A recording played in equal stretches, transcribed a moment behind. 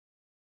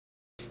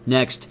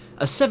Next,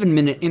 a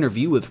 7-minute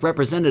interview with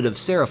Representative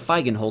Sarah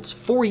Feigenholz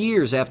 4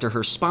 years after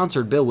her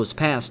sponsored bill was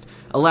passed,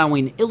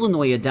 allowing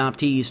Illinois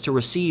adoptees to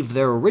receive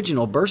their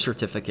original birth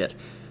certificate.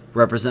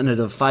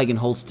 Representative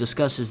Feigenholz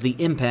discusses the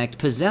impact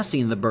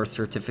possessing the birth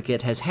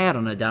certificate has had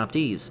on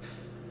adoptees.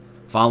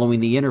 Following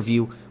the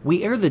interview,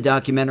 we air the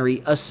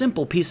documentary A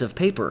Simple Piece of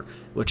Paper,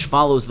 which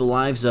follows the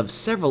lives of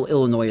several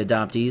Illinois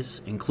adoptees,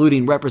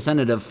 including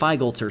Representative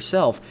Feigenholz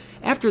herself,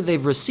 after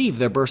they've received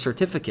their birth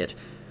certificate.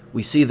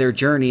 We see their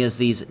journey as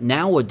these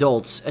now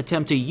adults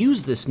attempt to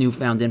use this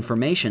newfound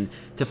information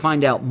to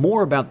find out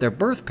more about their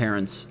birth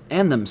parents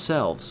and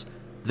themselves.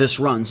 This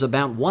runs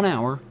about 1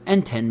 hour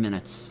and 10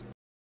 minutes.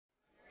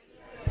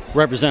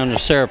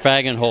 Representative Sarah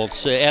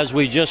Feigenholz, as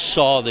we just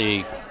saw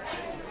the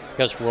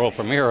world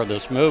premiere of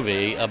this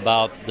movie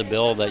about the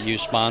bill that you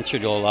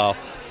sponsored to allow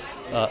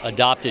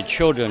adopted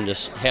children to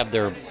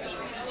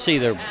see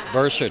their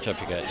birth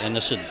certificate, and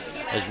this is,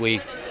 as we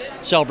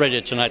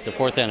celebrated tonight, the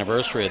 4th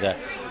anniversary of that.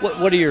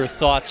 What are your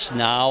thoughts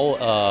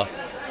now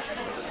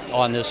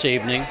on this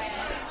evening?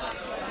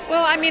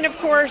 Well, I mean, of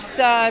course,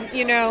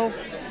 you know,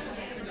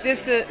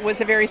 this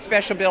was a very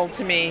special bill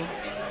to me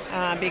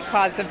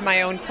because of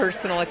my own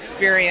personal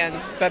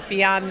experience. But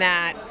beyond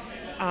that,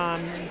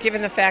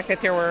 given the fact that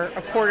there are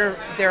a quarter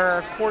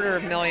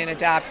of a million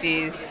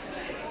adoptees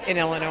in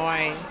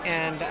Illinois,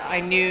 and I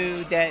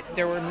knew that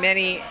there were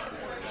many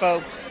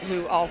folks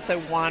who also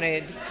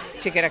wanted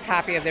to get a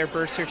copy of their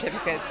birth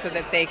certificate so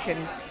that they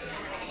can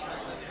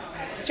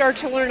start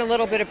to learn a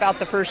little bit about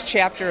the first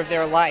chapter of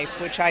their life,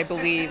 which I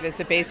believe is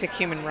a basic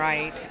human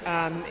right.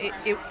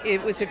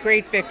 It was a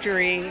great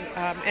victory,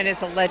 and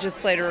as a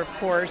legislator, of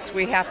course,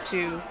 we have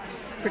to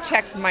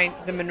protect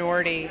the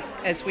minority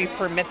as we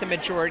permit the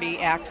majority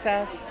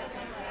access.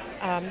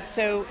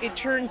 So it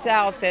turns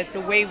out that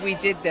the way we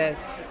did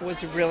this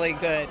was really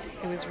good.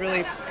 It was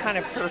really kind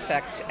of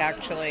perfect,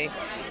 actually.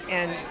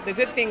 And the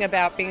good thing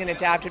about being an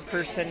adopted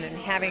person and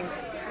having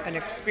an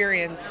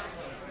experience,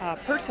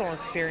 personal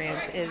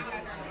experience,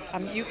 is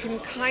you can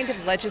kind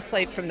of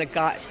legislate from the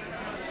gut,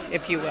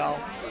 if you will.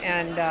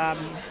 And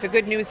the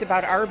good news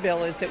about our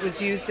bill is it was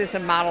used as a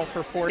model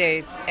for 4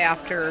 states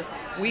after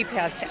we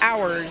passed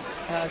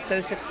ours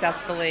so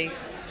successfully.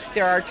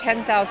 There are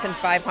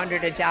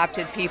 10,500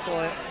 adopted people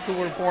who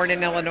were born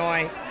in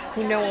Illinois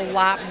who know a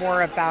lot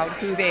more about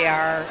who they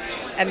are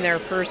and their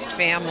first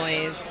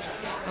families.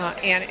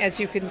 And as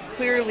you can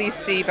clearly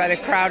see by the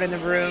crowd in the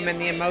room and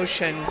the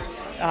emotion,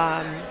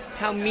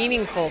 how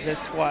meaningful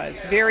this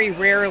was. Very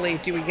rarely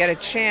do we get a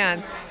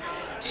chance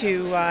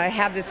to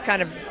have this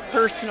kind of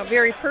personal,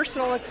 very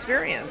personal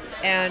experience,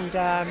 and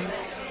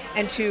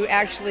to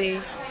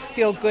actually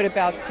feel good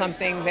about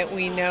something that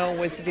we know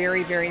was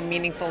very, very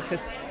meaningful to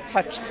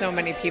touch so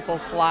many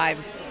people's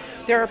lives.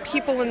 There are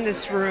people in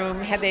this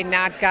room, had they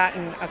not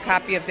gotten a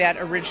copy of that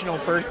original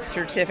birth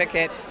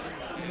certificate,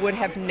 would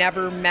have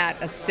never met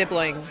a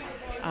sibling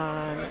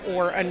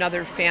or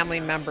another family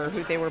member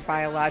who they were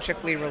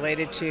biologically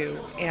related to.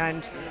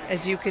 And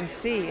as you can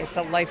see, it's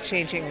a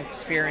life-changing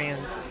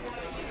experience.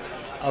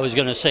 I was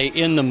going to say,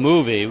 in the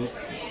movie,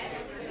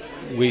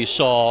 we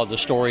saw the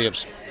story of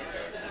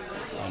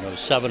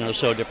 7 or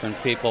so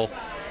different people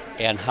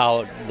and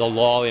how the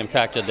law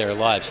impacted their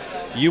lives.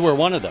 You were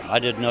one of them. I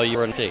didn't know you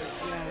were an adoptee.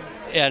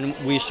 And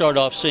we started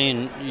off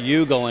seeing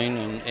you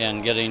going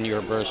and getting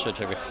your birth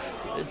certificate.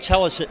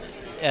 Tell us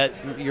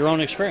your own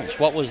experience.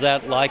 What was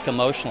that like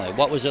emotionally?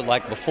 What was it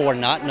like before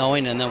not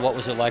knowing, and then what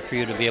was it like for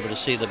you to be able to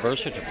see the birth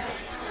certificate?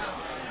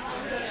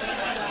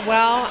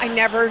 Well, I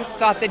never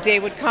thought the day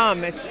would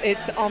come.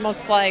 It's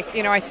almost like,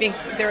 you know, I think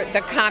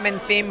the common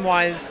theme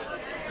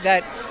was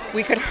that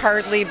we could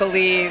hardly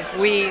believe,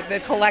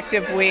 the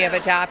collective we of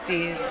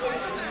adoptees,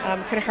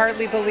 could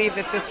hardly believe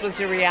that this was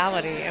a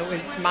reality. It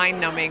was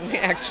mind-numbing,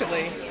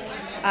 actually.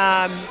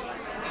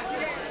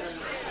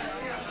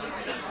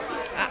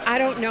 I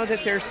don't know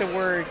that there's a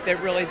word that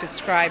really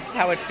describes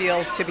how it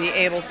feels to be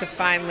able to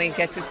finally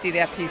get to see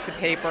that piece of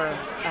paper.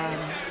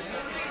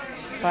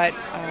 But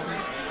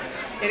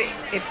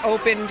it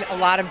opened a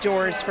lot of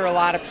doors for a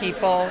lot of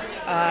people.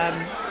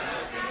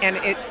 And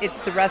it's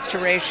the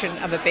restoration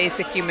of a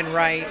basic human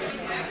right.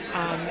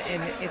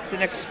 And it's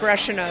an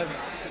expression of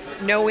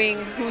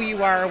knowing who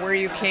you are, where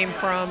you came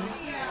from,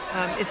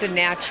 is a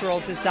natural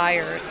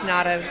desire. It's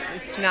not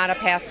a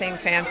passing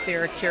fancy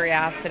or a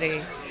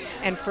curiosity.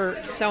 And for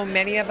so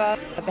many of us,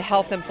 the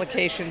health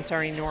implications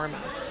are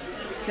enormous.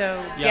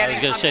 So getting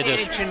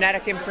updated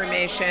genetic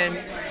information,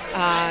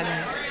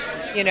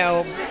 you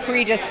know,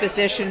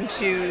 predisposition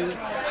to,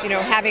 you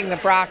know, having the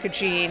BRCA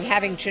gene,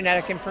 having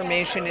genetic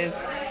information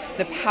is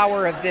the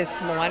power of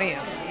this millennium,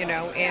 you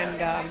know, and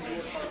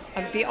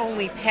the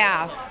only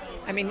path.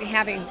 I mean,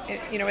 having,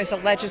 you know, as a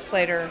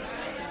legislator,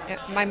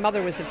 my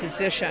mother was a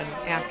physician,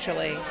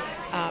 actually.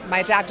 My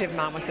adoptive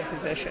mom was a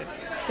physician.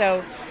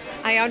 So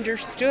I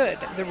understood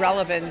the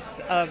relevance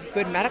of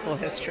good medical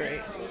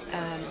history.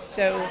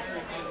 So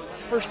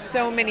for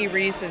so many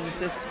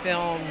reasons, this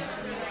film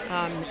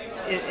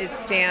it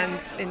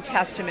stands in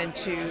testament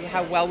to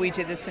how well we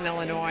did this in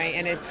Illinois,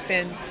 and it's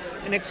been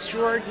an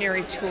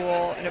extraordinary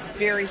tool and a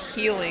very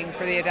healing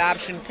for the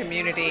adoption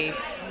community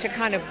to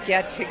kind of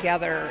get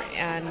together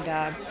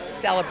and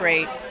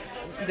celebrate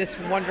this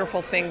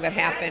wonderful thing that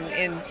happened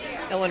in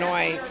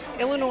Illinois.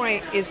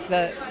 Illinois is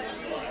the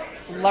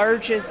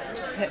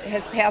largest,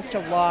 has passed a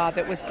law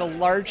that was the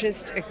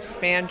largest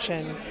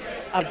expansion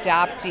of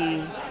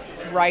adoptee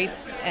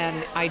rights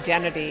and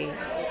identity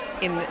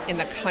in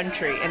the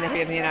country, in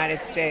the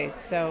United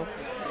States. So,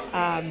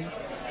 are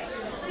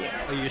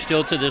you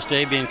still to this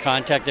day being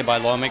contacted by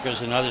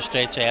lawmakers in other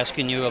states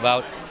asking you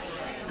about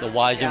the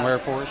whys and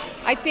wherefores?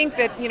 I think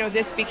that,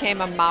 this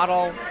became a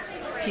model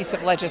piece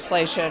of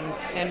legislation,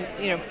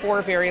 and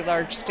 4 very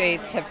large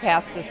states have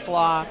passed this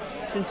law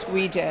since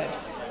we did.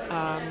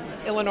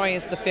 Illinois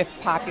is the 5th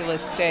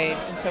populous state,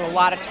 and so a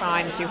lot of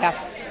times you have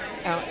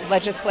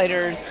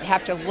legislators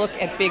have to look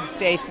at big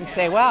states and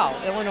say, well,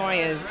 Illinois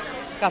has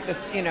got the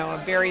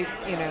a very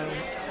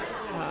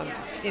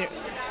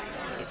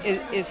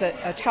is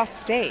a tough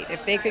state.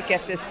 If they could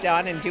get this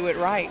done and do it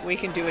right, we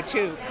can do it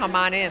too. Come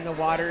on in, the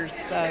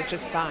water's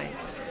just fine.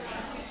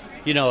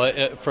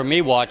 For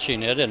me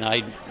watching it, and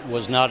I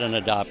was not an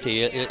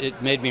adoptee,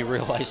 it made me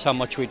realize how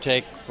much we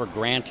take for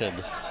granted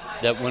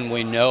that when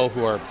we know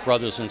who our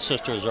brothers and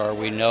sisters are,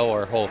 we know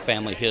our whole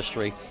family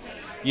history,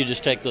 you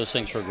just take those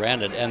things for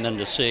granted. And then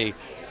to see,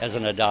 as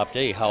an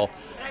adoptee, how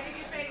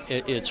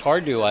it's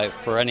hard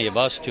for any of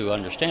us to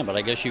understand, but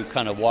I guess you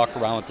kind of walk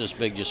around with this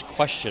big just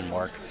question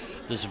mark,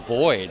 this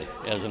void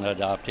as an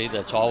adoptee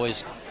that's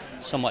always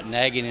somewhat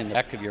nagging in the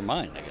back of your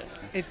mind, I guess.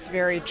 It's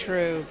very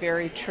true,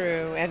 very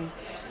true. And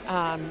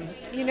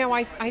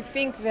I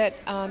think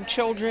that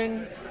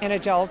children and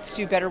adults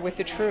do better with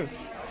the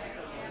truth.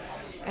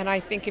 And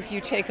I think if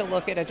you take a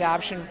look at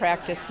adoption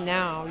practice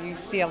now, you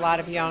see a lot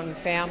of young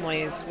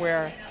families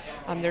where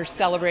they're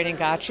celebrating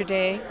Gotcha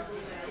Day.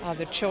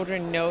 The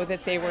children know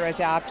that they were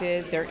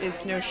adopted. There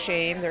is no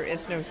shame, there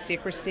is no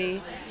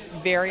secrecy.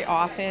 Very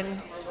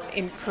often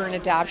in current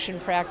adoption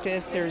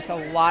practice, there's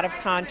a lot of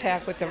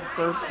contact with the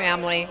birth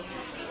family.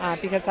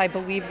 Because I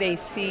believe they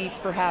see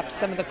perhaps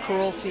some of the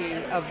cruelty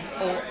of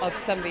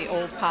some of the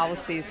old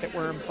policies that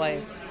were in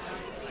place.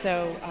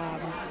 So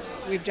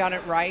we've done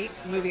it right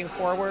moving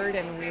forward,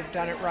 and we've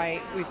done it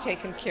right. We've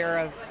taken care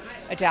of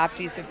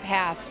adoptees of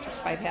past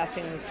by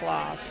passing this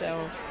law.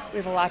 So we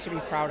have a lot to be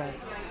proud of.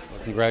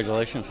 Well,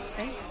 congratulations.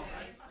 Thanks.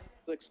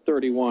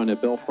 631, a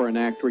bill for an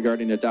act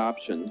regarding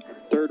adoption.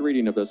 Third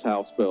reading of this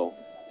House bill.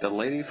 The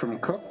lady from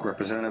Cook,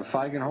 Representative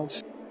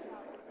Feigenholz.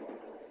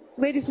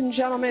 Ladies and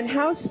gentlemen,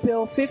 House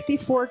Bill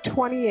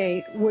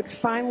 5428 would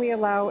finally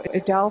allow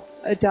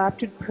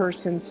adopted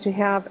persons to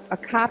have a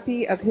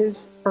copy of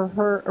his or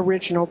her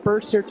original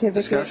birth certificate.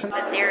 Discussion.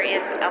 There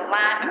is a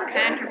lot of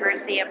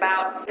controversy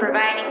about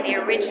providing the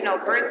original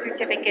birth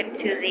certificate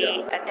to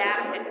the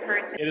adopted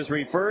person. It is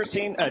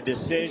reversing a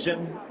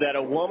decision that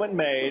a woman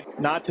made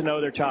not to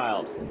know their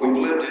child. We've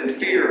lived in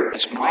fear.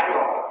 It's my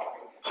dog.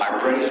 I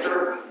praised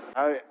her.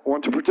 I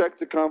want to protect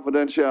the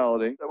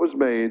confidentiality that was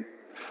made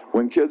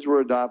when kids were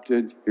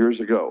adopted years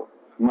ago,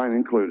 mine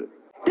included.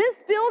 This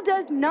bill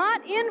does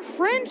not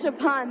infringe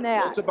upon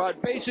that. It's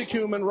about basic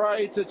human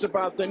rights. It's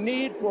about the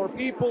need for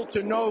people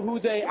to know who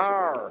they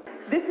are.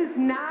 This is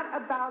not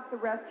about the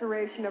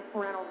restoration of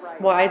parental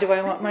rights. Why do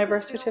I want my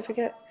birth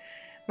certificate?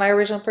 My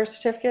original birth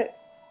certificate?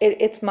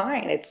 It's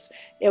mine.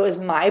 It was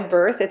my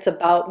birth. It's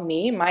about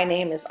me. My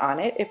name is on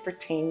it. It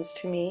pertains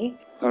to me.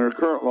 Under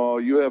current law,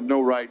 you have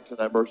no right to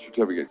that birth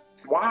certificate.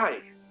 Why?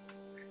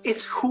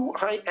 It's who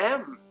I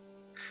am.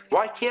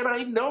 Why can't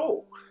I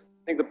know?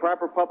 I think the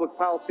proper public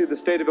policy of the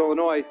state of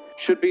Illinois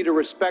should be to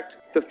respect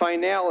the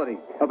finality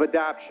of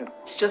adoption.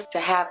 It's just to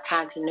have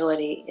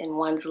continuity in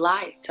one's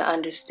life, to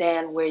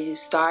understand where you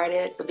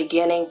started, the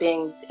beginning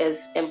being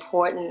as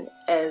important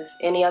as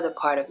any other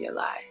part of your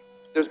life.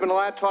 There's been a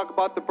lot of talk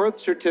about the birth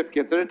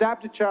certificate. An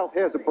adopted child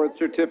has a birth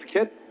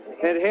certificate,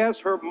 and it has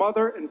her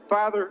mother and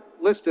father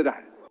listed on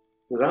it.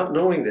 Without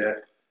knowing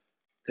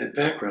that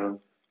background,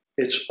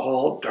 it's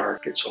all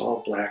dark, it's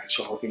all black, it's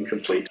all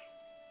incomplete.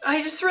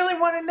 I just really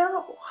want to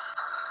know.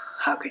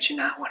 How could you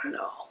not want to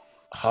know?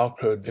 How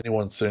could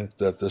anyone think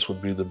that this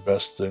would be the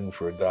best thing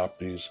for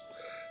adoptees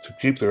to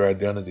keep their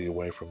identity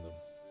away from them?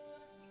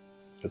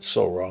 It's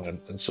so wrong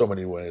in so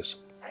many ways.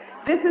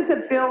 This is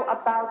a bill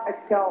about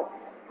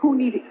adults who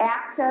need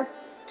access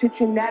to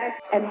genetic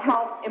and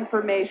health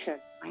information.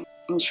 My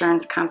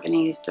insurance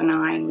company is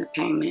denying the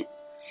payment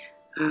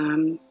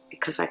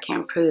because I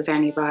can't prove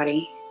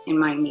anybody in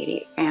my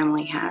immediate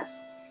family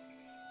has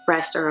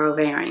breast or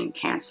ovarian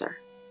cancer.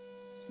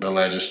 The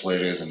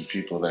legislators and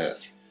people that,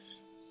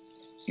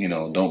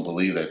 don't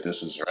believe that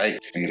this is right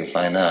for you to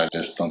find out, I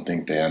just don't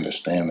think they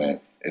understand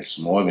that it's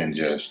more than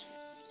just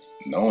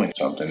knowing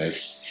something.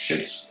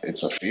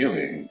 It's a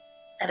feeling.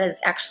 That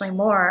is actually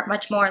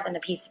much more than a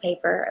piece of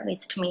paper, at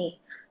least to me.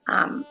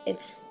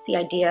 It's the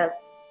idea of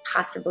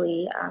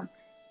possibly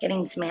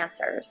getting some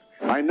answers.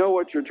 I know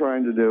what you're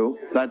trying to do.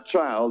 That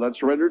child, that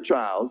surrendered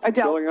child,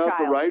 Adult filling out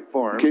the child. right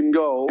form, can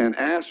go and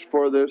ask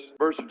for this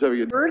birth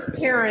certificate. Birth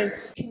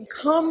parents can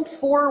come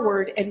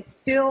forward and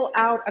fill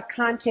out a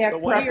contact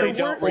But what if they preference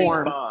don't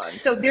form. respond?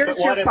 So there's But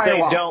your what if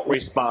firewall. they don't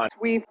respond?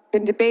 We've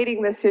been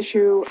debating this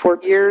issue for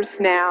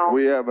years now.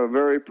 We have a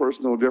very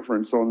personal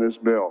difference on this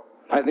bill.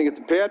 I think it's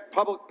bad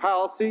public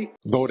policy.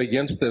 Vote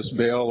against this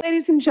bill.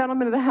 Ladies and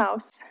gentlemen of the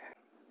House,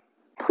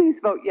 please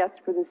vote yes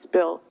for this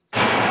bill.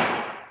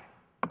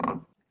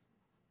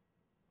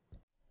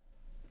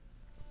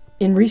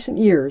 In recent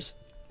years,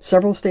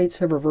 several states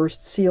have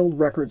reversed sealed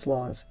records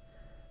laws,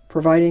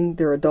 providing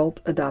their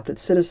adult adopted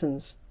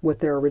citizens with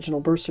their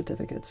original birth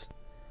certificates.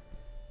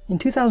 In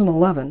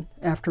 2011,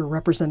 after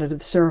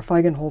Representative Sarah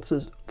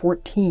Feigenholz's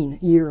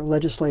 14-year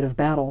legislative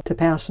battle to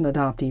pass an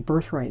adoptee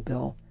birthright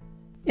bill,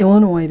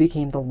 Illinois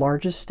became the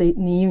largest state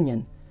in the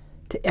Union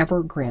to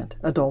ever grant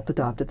adult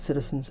adopted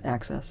citizens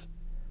access.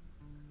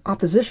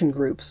 Opposition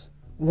groups,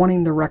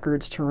 wanting the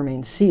records to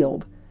remain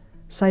sealed,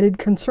 cited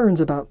concerns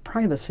about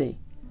privacy,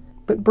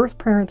 but birth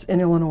parents in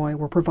Illinois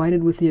were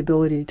provided with the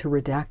ability to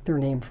redact their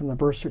name from the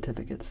birth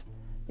certificates,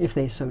 if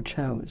they so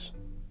chose.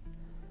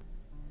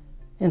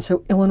 And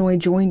so Illinois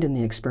joined in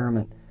the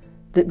experiment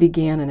that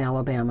began in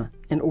Alabama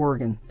and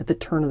Oregon at the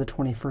turn of the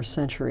 21st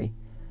century,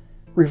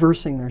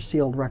 reversing their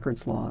sealed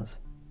records laws.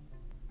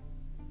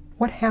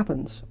 What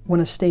happens when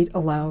a state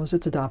allows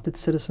its adopted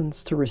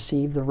citizens to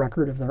receive the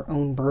record of their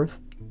own birth?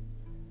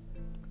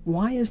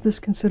 Why is this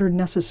considered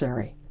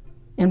necessary,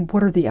 and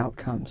what are the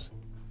outcomes?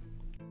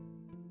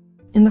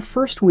 In the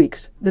first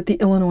weeks that the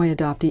Illinois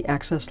Adoptee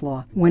Access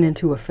Law went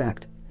into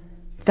effect,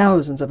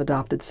 thousands of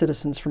adopted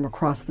citizens from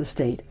across the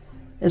state,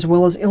 as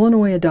well as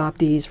Illinois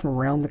adoptees from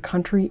around the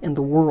country and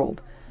the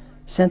world,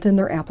 sent in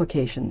their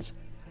applications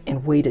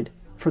and waited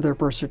for their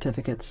birth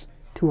certificates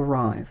to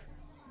arrive.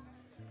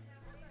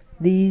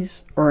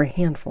 These are a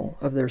handful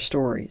of their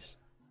stories.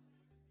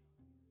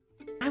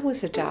 I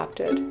was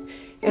adopted,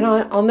 and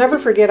I'll never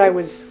forget I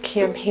was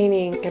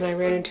campaigning and I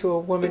ran into a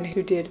woman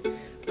who did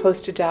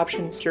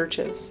post-adoption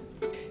searches.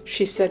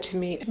 She said to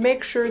me,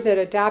 make sure that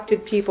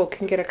adopted people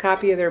can get a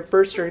copy of their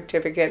birth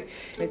certificate.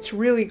 It's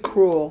really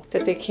cruel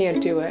that they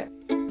can't do it.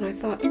 And I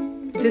thought,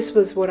 this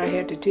was what I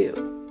had to do.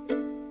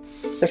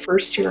 The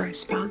first year I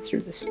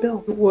sponsored this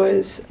bill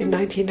was in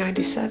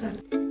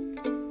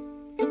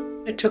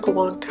 1997. It took a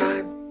long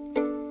time.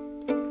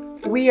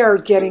 We are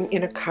getting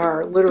in a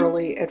car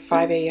literally at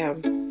 5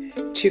 a.m.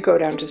 to go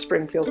down to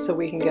Springfield so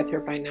we can get there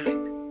by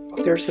 9.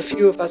 There's a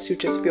few of us who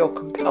just feel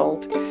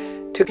compelled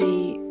to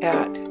be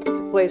at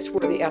the place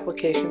where the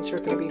applications are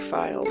going to be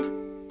filed.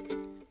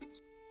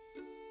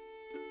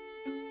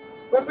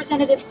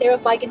 Representative Sarah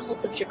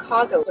Feigenholz of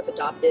Chicago was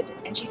adopted,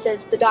 and she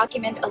says the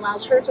document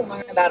allows her to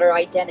learn about her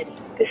identity.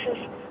 This is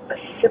a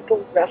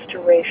simple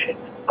restoration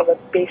of a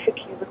basic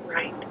human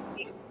right.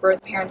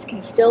 Birth parents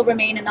can still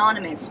remain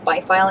anonymous by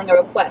filing a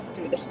request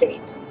through the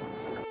state.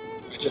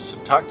 I just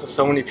have talked to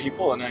so many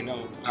people, and I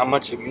know how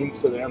much it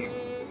means to them.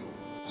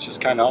 It's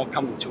just kind of all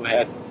coming to a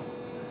head.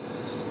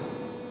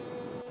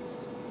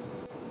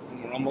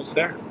 And we're almost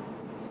there.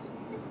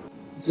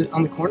 Is it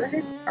on the corner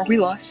here? Are we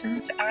lost, sir?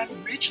 It's out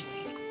of Ridgely.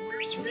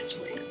 Where's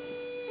Ridgely?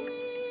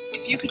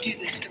 If you could do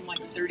this in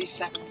like 30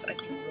 seconds, I'd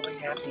be really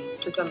happy,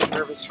 because I'm a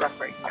nervous wreck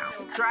right now.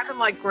 Driving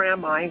like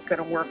grandma ain't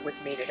gonna work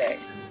with me today.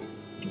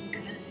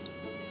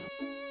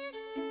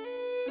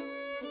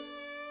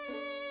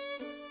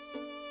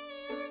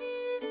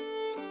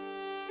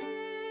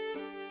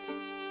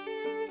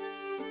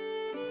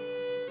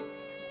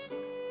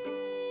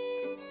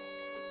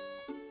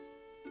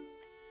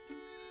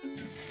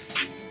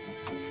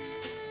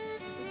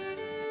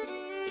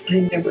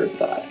 I never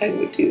thought I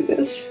would do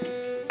this.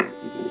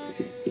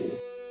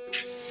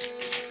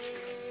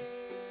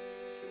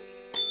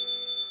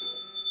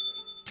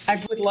 I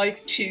would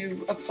like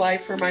to apply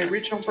for my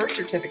original birth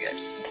certificate.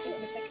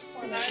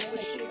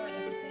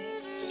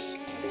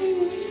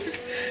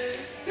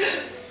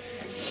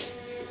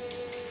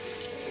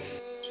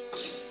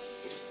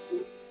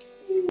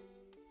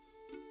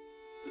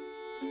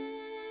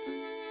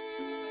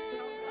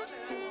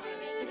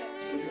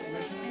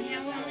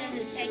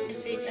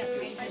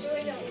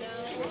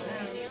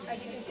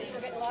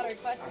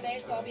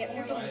 Today, so I'll be at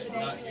Feigenholz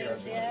today to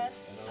do this.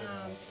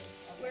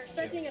 We're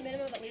expecting a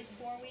minimum of at least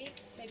 4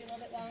 weeks, maybe a little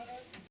bit longer.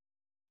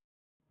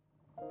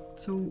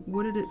 So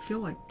what did it feel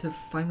like to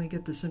finally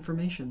get this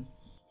information?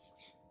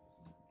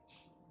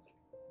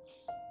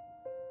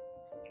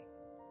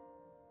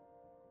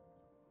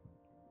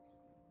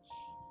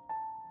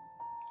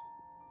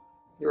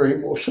 Very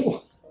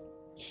emotional.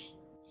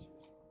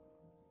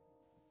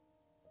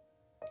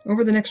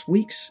 Over the next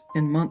weeks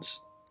and months,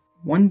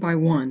 one by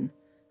one,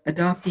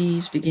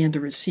 adoptees began to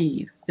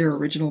receive their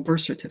original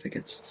birth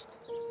certificates.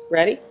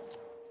 Ready?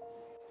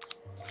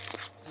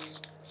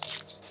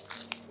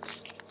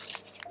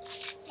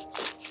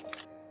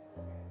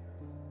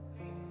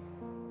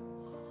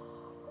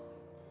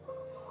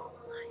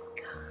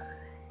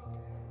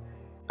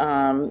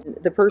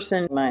 The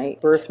person, my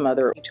birth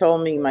mother,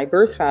 told me my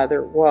birth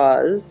father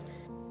was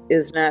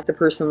is not the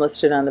person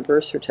listed on the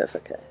birth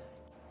certificate.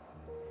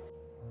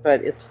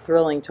 But it's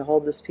thrilling to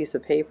hold this piece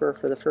of paper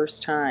for the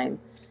first time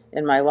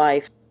in my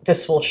life.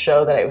 This will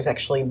show that I was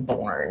actually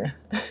born,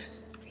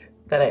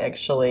 that I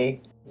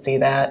actually see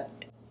that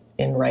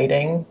in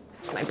writing.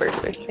 It's my birth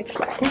certificate.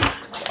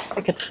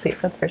 I get to see it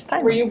for the first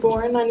time. Were you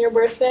born on your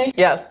birthday?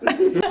 Yes.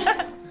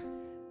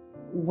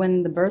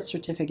 When the birth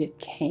certificate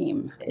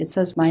came, it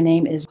says my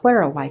name is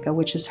Clara Wyka,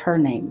 which is her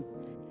name.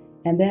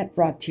 And that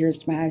brought tears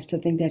to my eyes to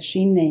think that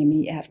she named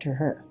me after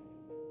her.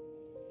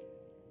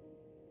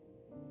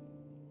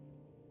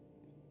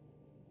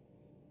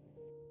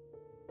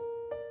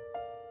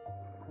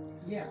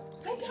 Yeah.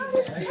 I got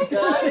it. I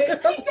got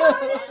it. I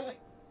got it.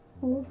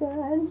 Oh my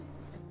God.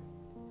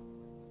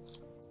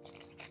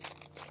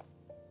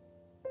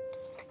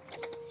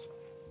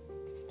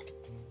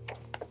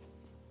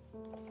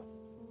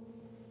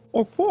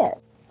 It's it.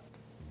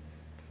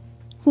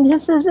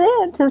 This is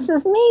it. This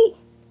is me.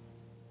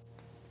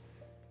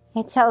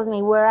 It tells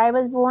me where I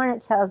was born.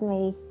 It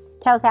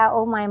tells how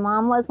old my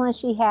mom was when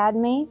she had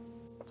me.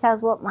 It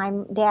tells what my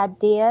dad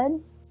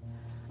did.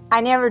 I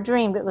never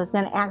dreamed it was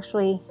going to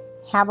actually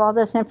have all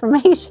this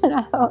information.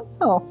 I don't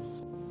know.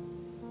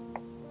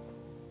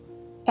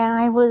 And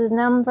I was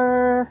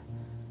number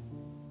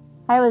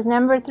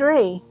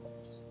 3.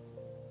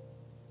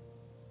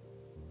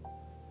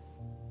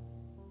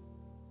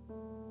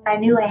 I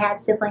knew I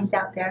had siblings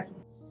out there.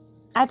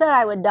 I thought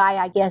I would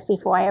die, I guess,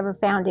 before I ever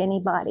found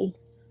anybody.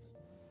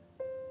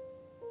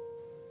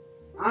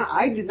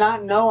 I did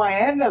not know I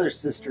had another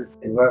sister.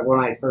 And when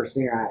I first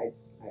seen her, I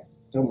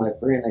told my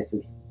friend, I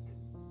said,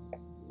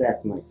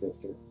 that's my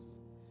sister.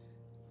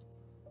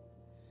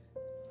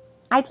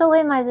 I told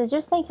him, I said,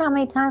 just think how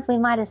many times we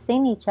might have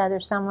seen each other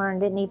somewhere and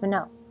didn't even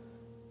know.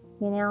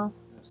 You know?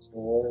 A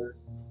store,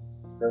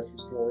 grocery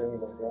store,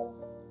 anywhere else.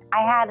 I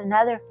had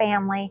another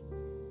family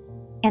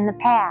in the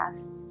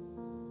past,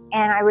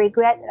 and I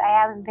regret that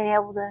I haven't been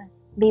able to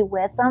be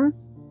with them.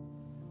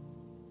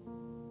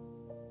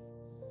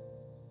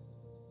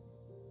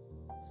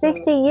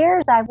 60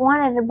 years I've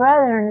wanted a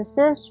brother and a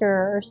sister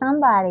or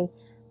somebody.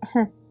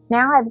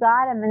 Now I've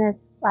got them, and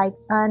it's like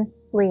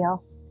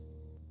unreal.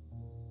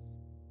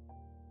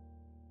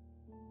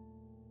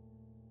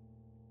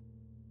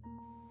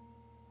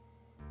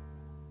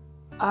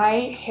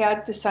 I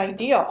had this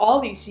idea all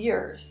these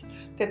years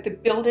that the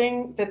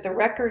building that the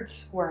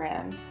records were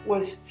in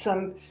was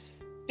some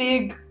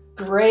big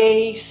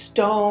gray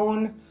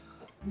stone,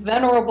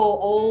 venerable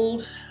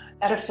old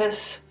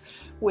edifice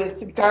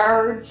with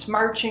guards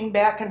marching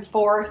back and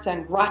forth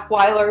and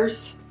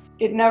Rottweilers.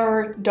 It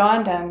never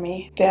dawned on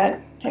me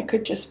that it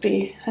could just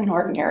be an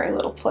ordinary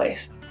little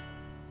place.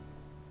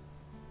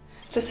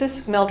 This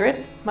is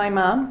Mildred, my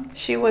mom.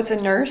 She was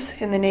a nurse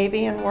in the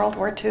Navy in World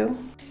War II,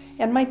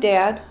 and my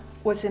dad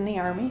was in the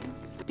Army.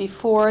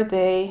 Before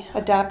they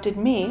adopted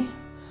me,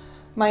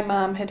 my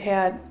mom had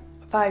had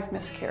 5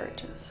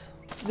 miscarriages.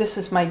 This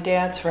is my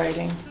dad's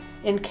writing.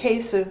 In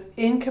case of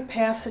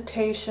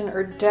incapacitation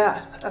or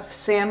death of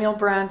Samuel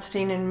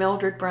Bronstein and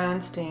Mildred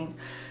Bronstein,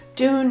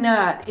 do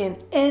not in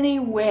any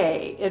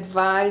way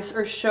advise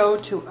or show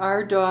to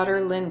our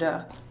daughter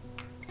Linda.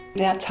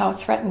 That's how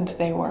threatened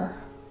they were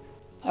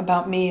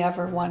about me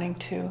ever wanting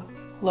to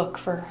look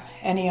for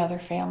any other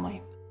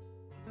family.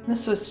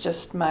 This was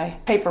just my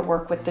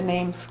paperwork with the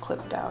names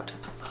clipped out,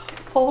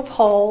 full of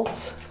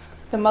holes,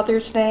 the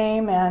mother's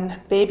name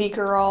and baby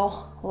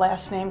girl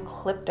last name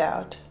clipped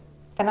out.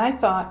 And I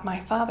thought my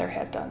father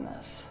had done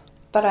this.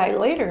 But I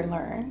later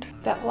learned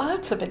that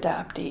lots of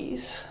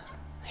adoptees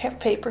have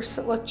papers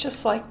that look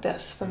just like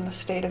this from the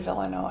state of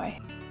Illinois.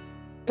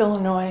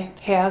 Illinois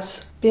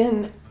has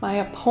been my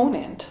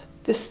opponent.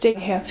 The state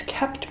has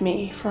kept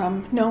me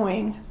from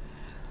knowing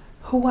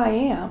who I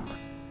am.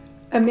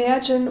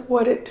 Imagine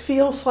what it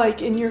feels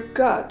like in your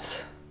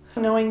guts,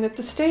 knowing that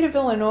the state of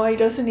Illinois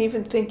doesn't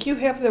even think you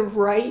have the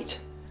right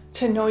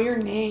to know your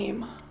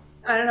name.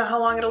 I don't know how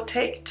long it'll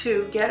take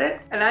to get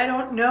it, and I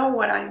don't know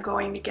what I'm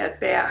going to get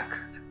back.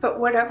 But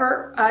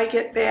whatever I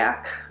get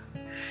back,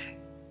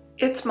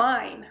 it's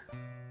mine.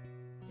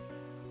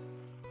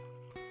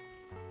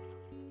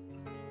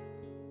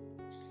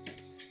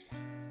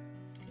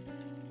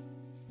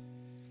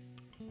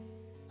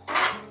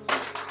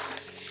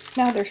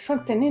 Now there's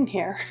something in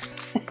here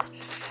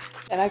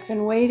that I've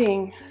been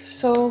waiting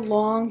so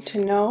long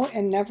to know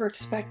and never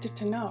expected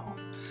to know.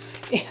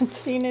 And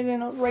seeing it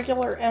in a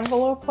regular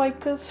envelope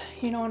like this,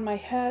 you know, in my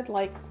head,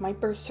 like my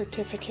birth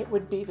certificate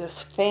would be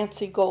this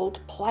fancy gold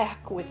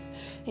plaque with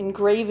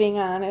engraving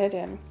on it,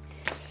 and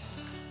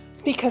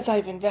because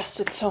I've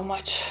invested so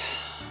much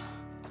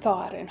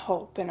thought and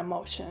hope and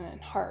emotion and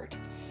heart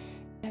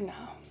and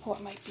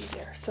what might be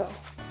there. So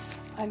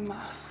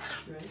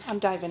I'm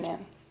diving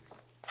in.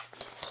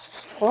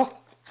 Oh.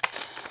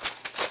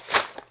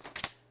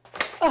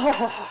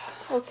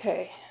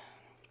 Okay.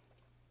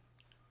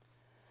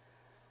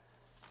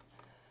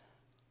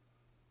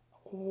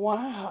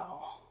 Wow.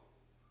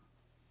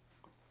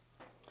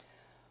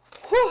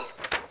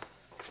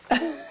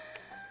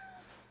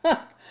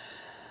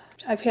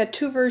 I've had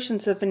two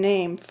versions of a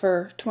name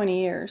for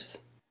 20 years.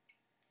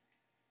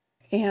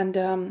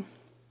 And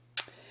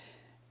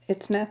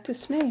it's not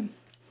this name.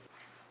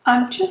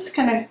 I'm just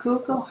going to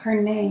Google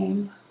her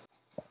name,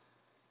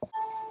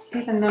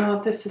 even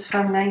though this is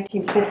from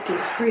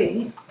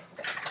 1953.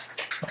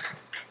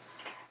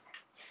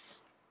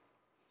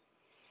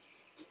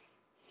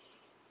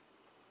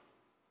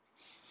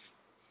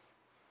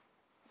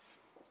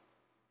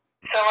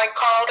 So I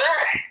called her,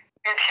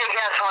 and she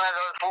has one of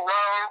those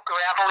low,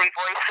 gravelly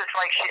voices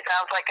like she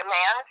sounds like a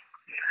man.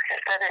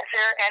 I said, is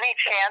there any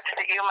chance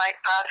that you might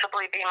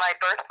possibly be my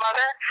birth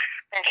mother?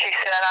 And she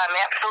said, I'm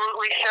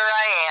absolutely sure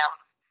I am.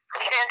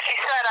 And she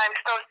said, I'm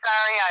so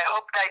sorry, I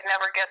hoped I'd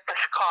never get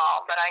this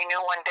call, but I knew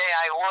one day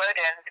I would.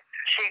 And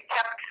she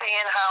kept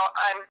saying how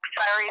I'm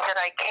sorry that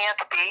I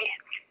can't be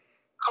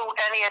who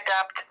any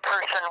adopted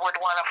person would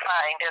want to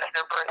find as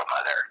their birth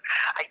mother.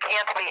 I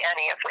can't be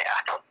any of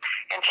that.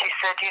 And she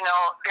said, you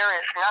know, there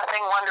is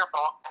nothing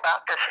wonderful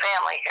about this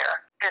family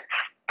here. It's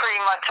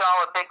pretty much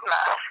all a big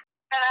mess.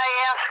 And I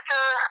asked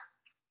her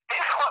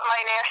what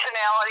my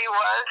nationality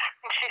was,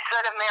 and she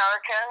said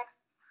American.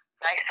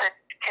 And I said,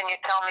 can you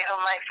tell me who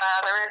my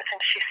father is?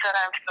 And she said,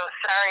 I'm so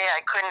sorry,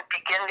 I couldn't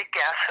begin to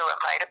guess who it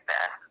might have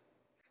been.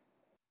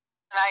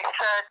 And I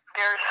said,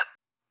 there's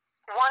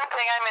one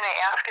thing I'm going to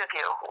ask of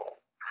you.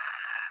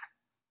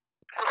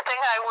 The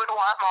thing I would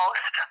want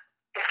most,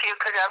 if you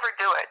could ever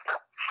do it,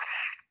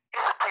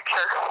 is a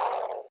picture.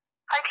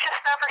 I've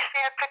just never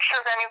seen a picture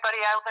of anybody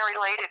I'm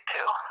related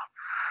to.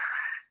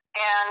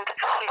 And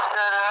she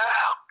said,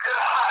 oh,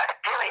 God,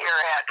 give me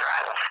your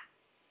address.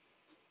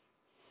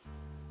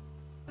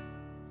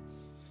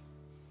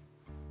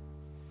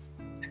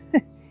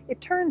 It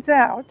turns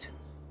out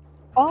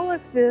all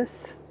of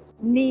this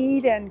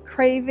need and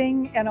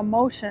craving and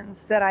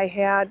emotions that I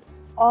had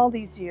all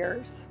these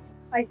years,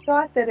 I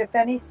thought that if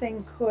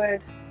anything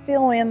could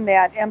fill in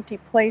that empty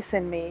place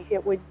in me,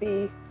 it would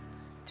be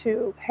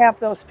to have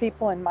those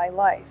people in my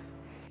life.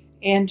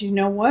 And you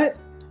know what?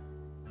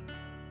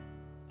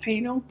 I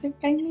don't think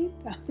I need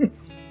them.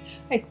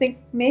 I think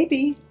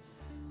maybe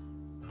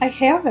I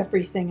have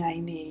everything I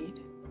need.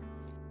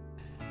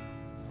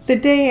 The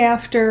day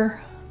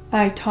after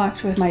I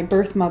talked with my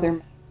birth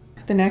mother,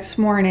 the next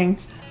morning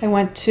I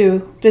went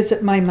to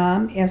visit my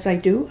mom, as I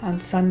do on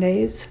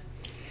Sundays.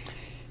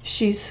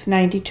 She's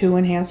 92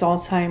 and has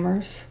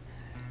Alzheimer's.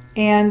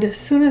 And as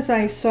soon as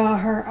I saw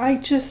her, I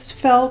just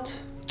felt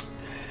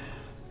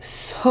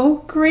so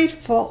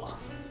grateful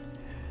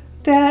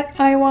that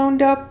I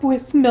wound up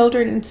with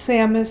Mildred and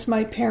Sam as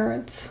my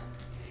parents.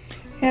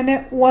 And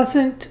it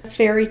wasn't a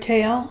fairy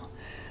tale,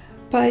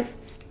 but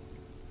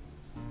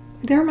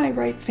they're my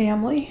right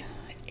family.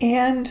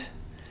 And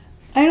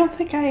I don't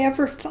think I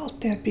ever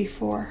felt that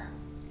before.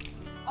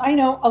 I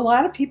know a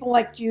lot of people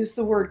like to use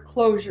the word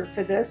closure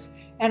for this,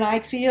 and I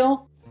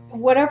feel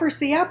whatever's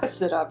the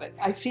opposite of it.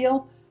 I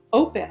feel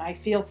open, I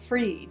feel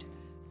freed.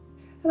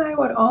 And I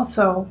would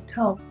also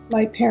tell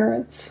my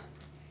parents,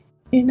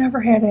 you never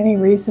had any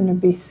reason to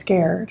be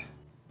scared.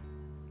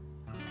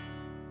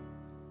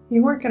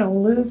 You weren't going to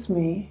lose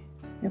me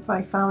if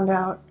I found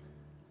out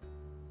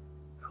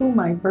who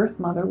my birth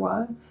mother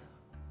was.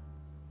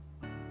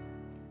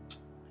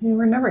 You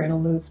were never going to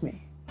lose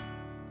me.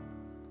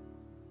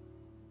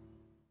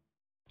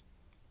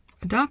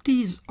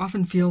 Adoptees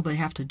often feel they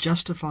have to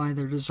justify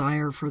their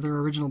desire for their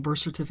original birth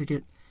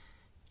certificate,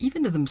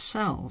 even to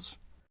themselves.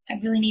 I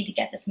really need to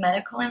get this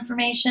medical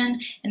information,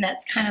 and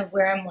that's kind of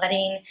where I'm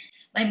letting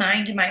my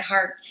mind and my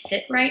heart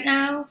sit right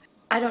now.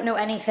 I don't know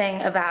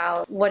anything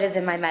about what is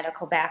in my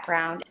medical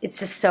background. It's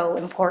just so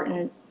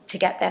important to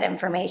get that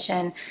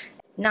information.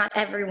 Not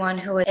everyone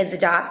who is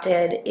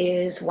adopted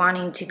is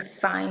wanting to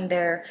find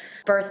their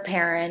birth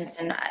parents,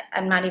 and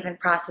I'm not even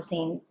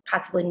processing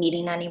possibly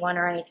meeting anyone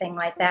or anything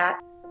like that.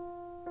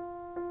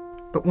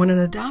 But when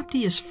an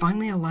adoptee is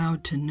finally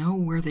allowed to know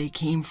where they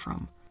came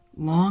from,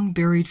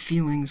 long-buried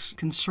feelings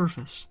can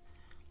surface,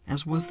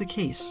 as was the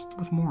case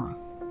with Maura.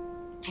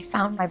 I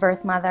found my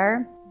birth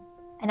mother.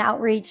 An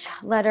outreach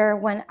letter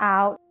went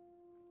out,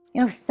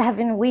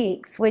 7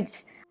 weeks,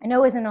 which I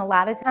know isn't a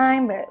lot of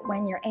time, but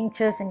when you're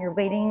anxious and you're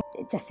waiting,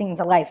 it just seems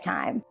a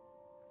lifetime.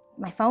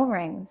 My phone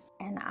rings,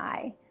 and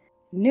I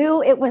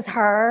knew it was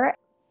her.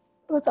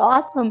 It was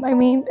awesome.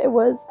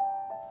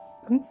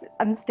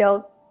 I'm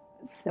still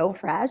so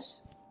fresh.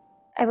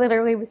 I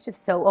literally was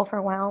just so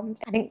overwhelmed.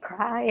 I didn't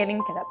cry, I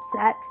didn't get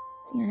upset.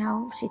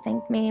 She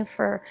thanked me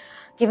for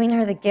giving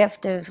her the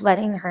gift of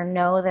letting her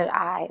know that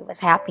I was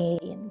happy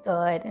and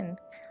good. And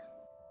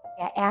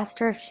I asked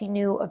her if she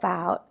knew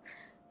about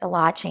the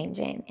law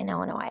changing in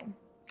Illinois,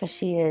 because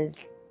she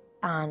is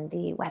on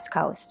the West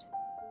Coast.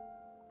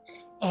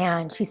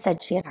 And she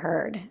said she had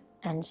heard,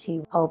 and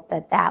she hoped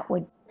that that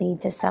would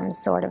lead to some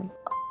sort of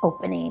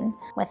opening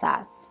with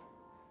us.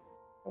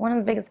 One of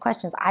the biggest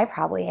questions I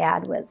probably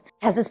had was,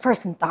 has this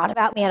person thought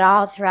about me at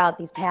all throughout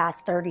these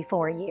past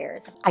 34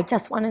 years? I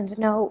just wanted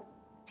to know,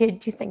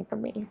 did you think of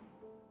me?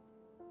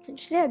 And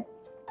she did.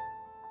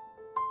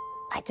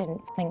 I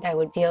didn't think I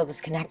would feel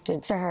this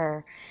connected to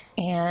her.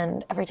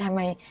 And every time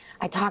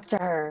I talk to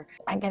her,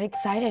 I get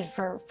excited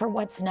for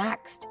what's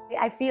next.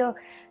 I feel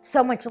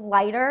so much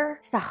lighter.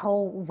 The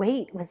whole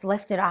weight was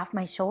lifted off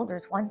my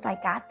shoulders once I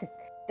got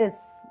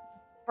this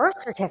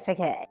birth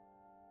certificate.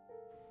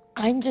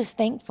 I'm just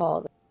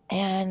thankful,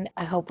 and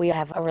I hope we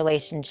have a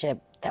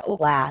relationship that will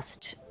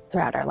last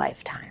throughout our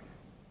lifetime.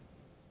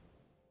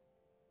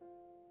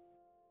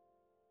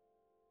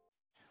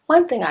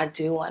 One thing I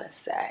do want to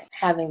say,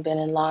 having been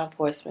in law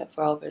enforcement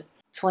for over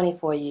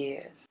 24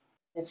 years,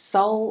 it's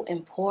so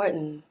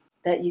important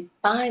that you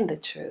find the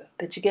truth,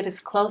 that you get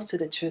as close to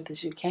the truth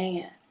as you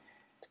can.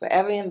 For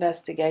every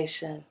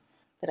investigation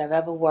that I've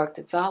ever worked,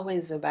 it's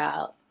always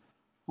about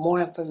more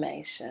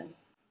information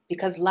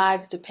because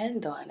lives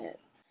depend on it.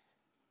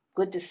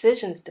 Good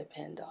decisions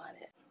depend on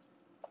it.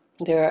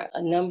 There are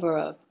a number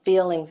of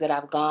feelings that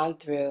I've gone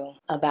through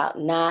about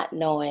not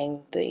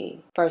knowing the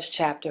first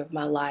chapter of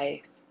my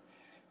life,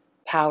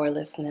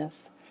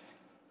 powerlessness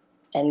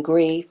and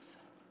grief,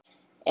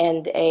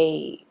 and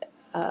a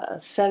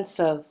sense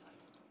of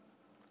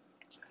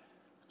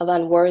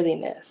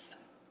unworthiness.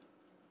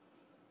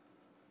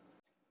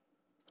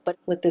 But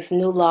with this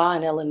new law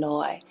in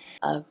Illinois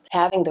of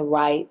having the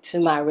right to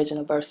my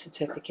original birth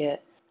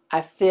certificate,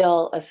 I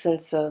feel a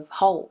sense of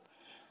hope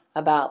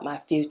about my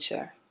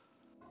future.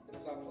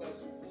 It's our pleasure.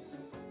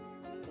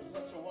 For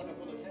such a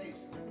wonderful occasion.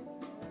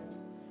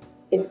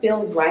 It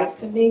feels right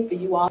to me for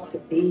you all to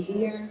be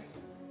here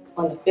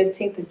on the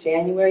 15th of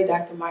January,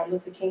 Dr. Martin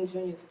Luther King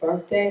Jr.'s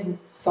birthday, who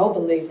so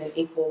believed in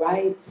equal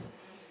rights.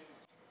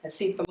 And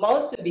see, for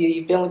most of you,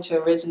 you've been with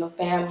your original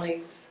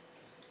families,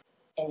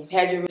 and you've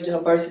had your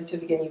original birth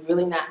certificate, and you've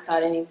really not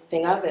thought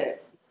anything of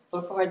it.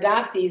 But for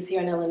adoptees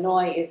here in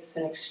Illinois, it's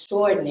an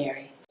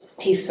extraordinary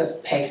piece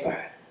of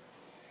paper.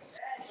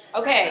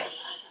 Okay,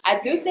 I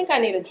do think I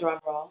need a drum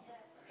roll.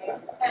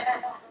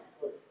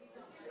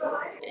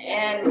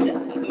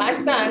 And my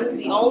son,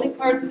 the only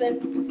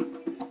person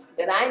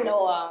that I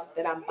know of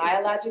that I'm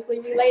biologically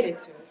related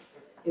to,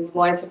 is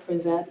going to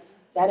present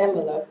that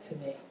envelope to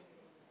me.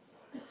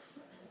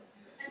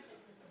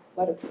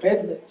 What a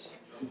privilege.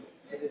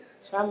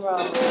 Drum roll.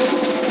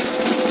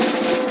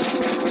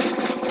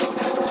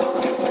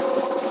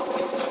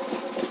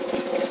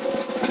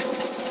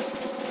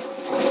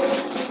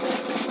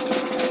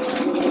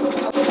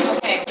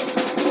 Okay.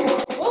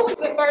 What was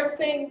the first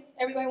thing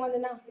everybody wanted to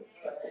know?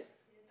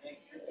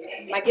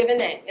 My given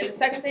name. And the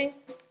second thing?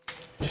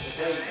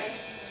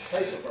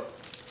 Place of birth.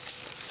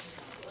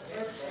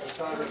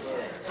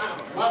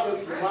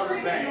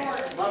 Mother's name.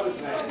 Mother's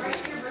name.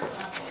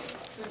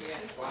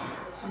 Wow.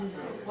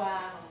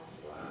 Wow.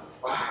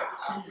 Wow.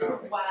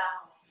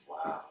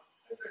 Wow.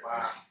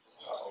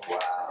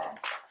 Wow.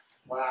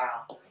 Wow.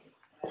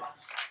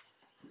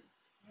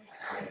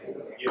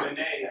 Give a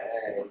name.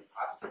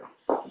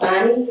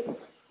 Bonnie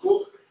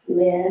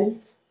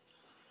Lynn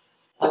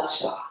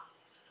Upshaw.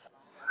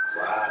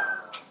 Wow.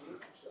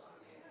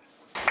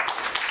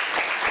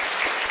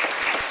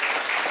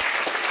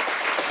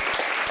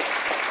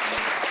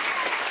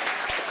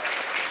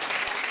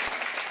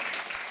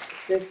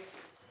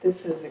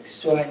 This is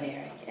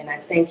extraordinary, and I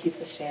thank you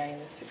for sharing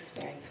this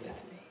experience with me.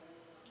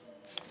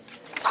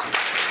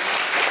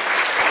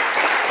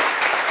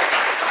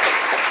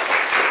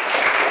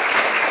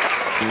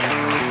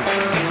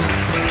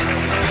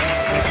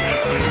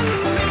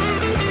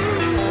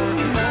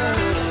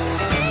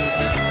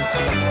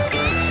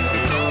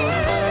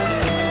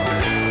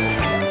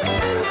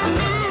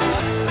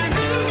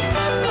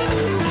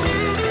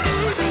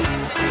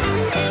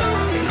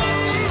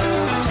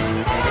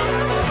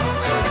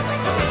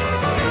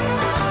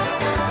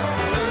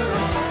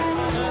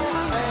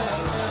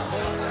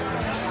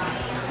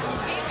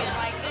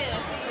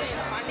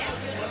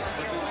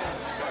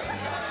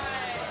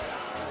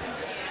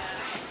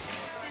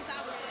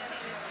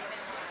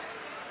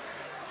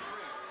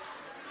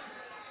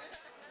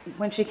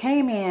 When she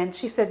came in,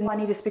 she said, I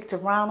need to speak to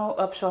Ronald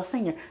Upshaw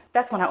Sr.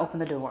 That's when I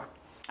opened the door.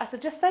 I said,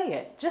 just say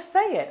it. Just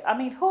say it. I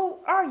mean, who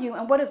are you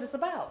and what is this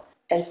about?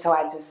 And so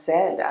I just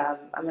said,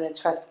 I'm going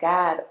to trust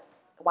God.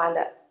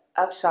 Wanda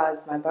Upshaw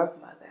is my birth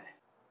mother.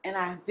 And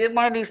I did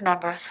one of these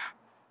numbers,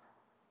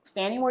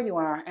 standing where you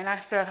are, and I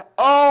said,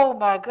 oh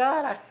my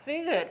God, I see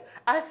it.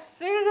 I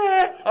see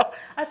it.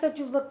 I said,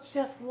 you look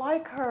just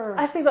like her.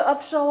 I see the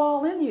Upshaw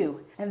all in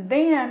you. And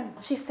then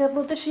she said,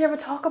 look, did she ever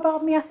talk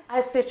about me?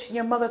 I said,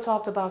 your mother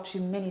talked about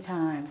you many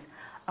times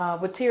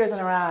with tears in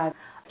her eyes.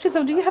 She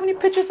said, do you have any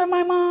pictures of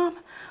my mom?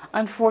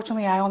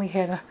 Unfortunately, I only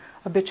had an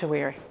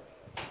obituary.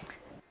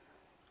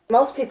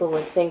 Most people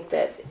would think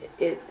that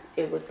it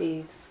would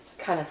be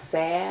kind of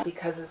sad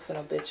because it's an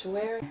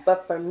obituary.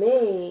 But for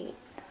me,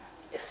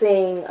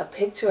 seeing a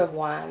picture of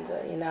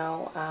Wanda, you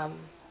know,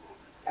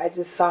 I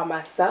just saw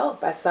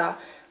myself. I saw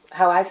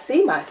how I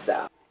see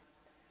myself.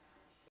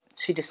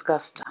 She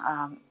discussed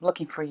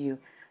looking for you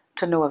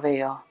to no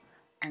avail,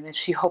 and that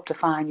she hoped to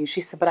find you. She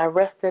said, but I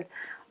rested,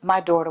 my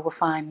daughter will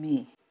find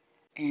me.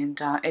 And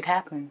it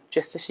happened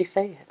just as she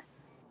said.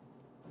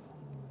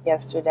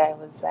 Yesterday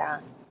was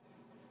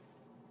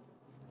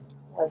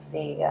was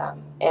the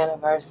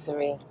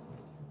anniversary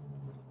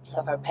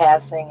of her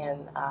passing,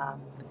 and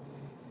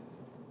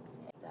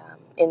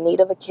in need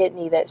of a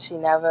kidney that she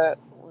never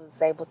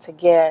was able to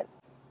get.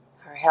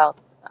 Her health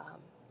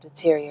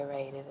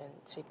deteriorated, and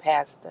she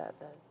passed the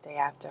day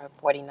after her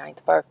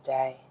 49th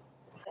birthday.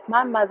 If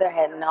my mother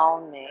had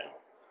known me,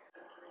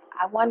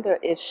 I wonder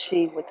if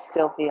she would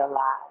still be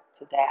alive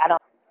today.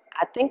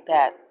 I think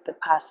that the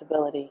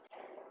possibility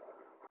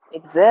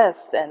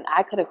exists, and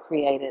I could have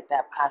created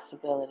that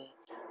possibility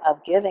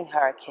of giving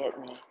her a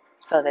kidney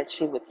so that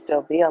she would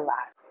still be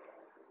alive.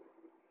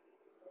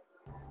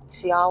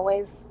 She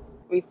always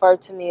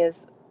referred to me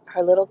as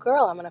her little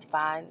girl. I'm going to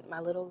find my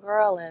little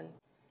girl. And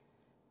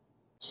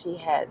she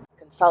had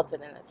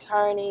consulted an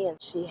attorney,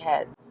 and she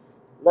had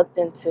looked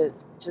into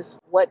just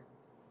what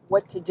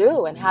to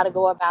do and how to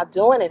go about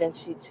doing it, and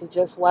she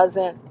just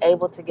wasn't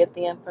able to get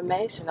the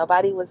information.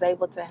 Nobody was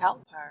able to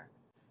help her.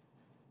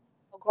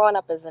 Growing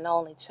up as an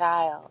only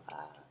child,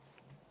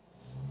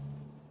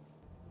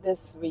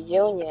 this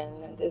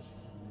reunion,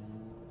 this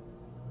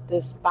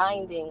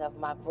finding of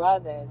my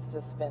brother has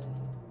just been,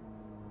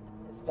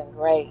 it's been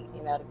great,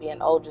 you know, to be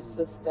an older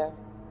sister,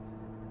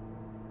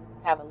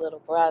 have a little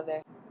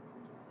brother,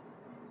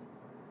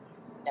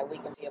 that we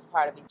can be a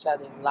part of each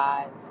other's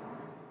lives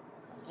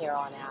from here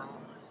on out.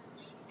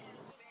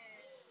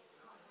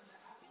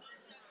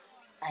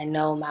 I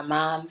know my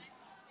mom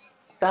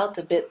felt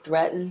a bit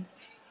threatened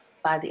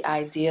by the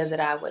idea that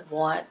I would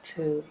want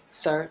to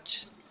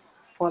search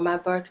for my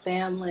birth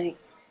family.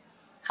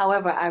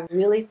 However, I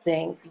really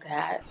think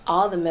that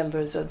all the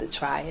members of the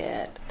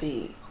triad,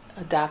 the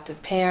adoptive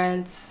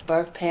parents,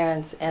 birth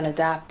parents, and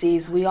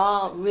adoptees, we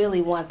all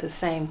really want the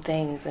same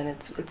things, and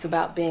it's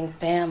about being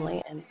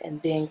family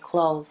and being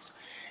close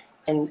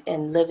and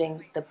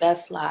living the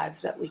best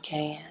lives that we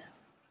can.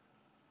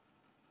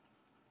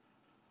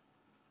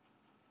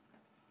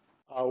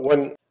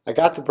 When I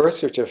got the birth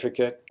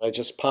certificate, I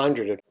just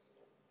pondered it.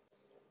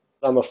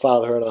 I'm a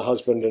father and a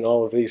husband and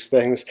all of these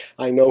things.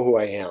 I know who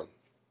I am.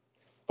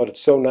 But it's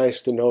so nice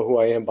to know who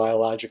I am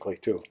biologically,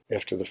 too,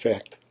 after the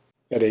fact,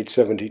 at age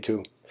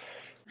 72.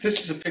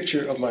 This is a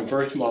picture of my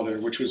birth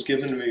mother, which was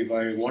given to me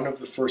by one of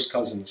the first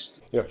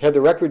cousins. You know, had the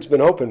records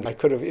been opened, I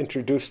could have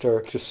introduced her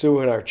to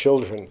Sue and our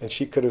children, and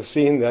she could have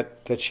seen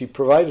that she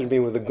provided me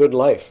with a good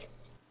life.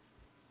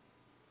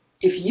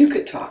 If you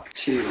could talk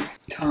to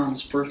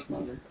Tom's birth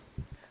mother,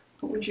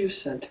 what would you have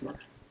said to her?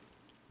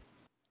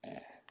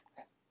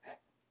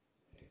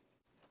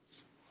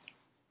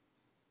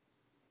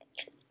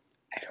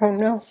 I don't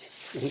know.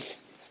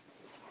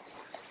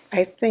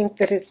 I think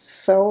that it's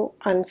so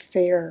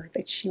unfair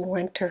that she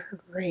went to her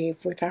grave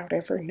without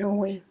ever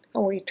knowing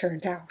how he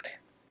turned out.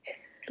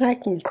 And I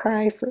can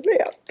cry for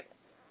that.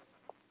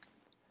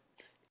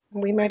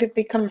 We might have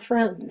become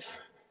friends.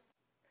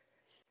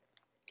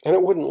 And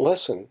it wouldn't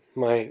lessen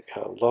my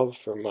love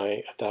for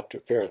my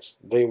adoptive parents.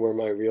 They were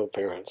my real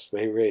parents.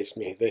 They raised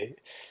me. They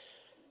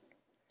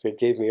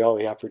gave me all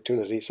the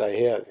opportunities I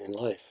had in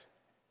life.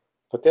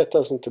 But that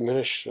doesn't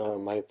diminish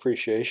my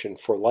appreciation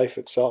for life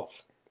itself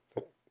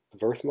that the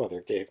birth mother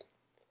gave.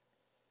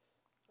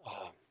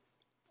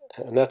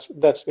 And that's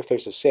if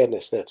there's a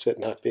sadness, that's it,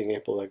 not being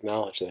able to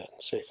acknowledge that and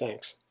say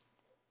thanks.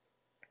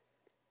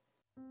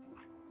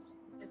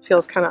 It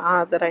feels kind of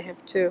odd that I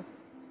have two.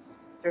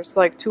 There's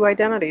like two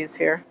identities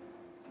here,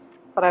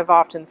 but I've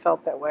often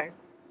felt that way.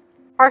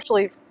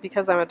 Partially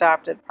because I'm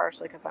adopted,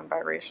 partially because I'm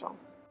biracial.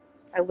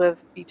 I live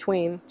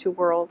between two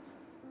worlds.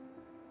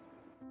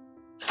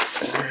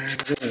 There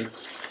it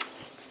is.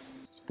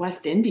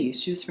 West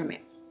Indies. She was from,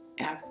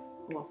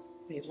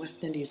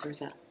 West Indies, where's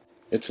that?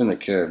 It's in the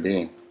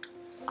Caribbean.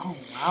 Oh,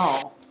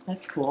 wow.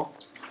 That's cool.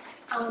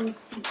 I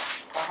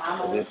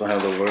just don't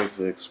have the words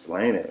to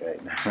explain it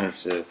right now.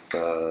 It's just,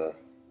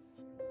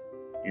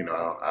 you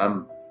know,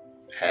 I'm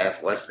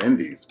half West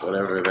Indies,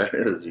 whatever that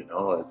is, you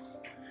know.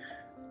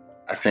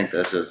 I think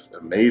that's just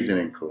amazing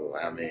and cool.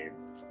 I mean,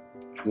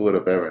 who would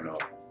have ever known?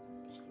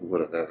 Who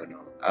would have ever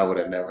known? I would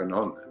have never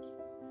known this.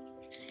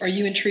 Are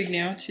you intrigued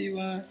now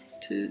to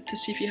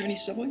see if you have any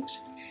siblings?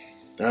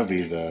 That'd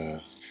be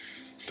the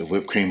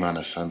whipped cream on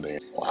a sundae.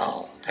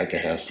 Wow, I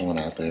could have someone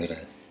out there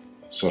that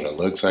sort of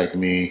looks like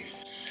me.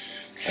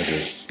 I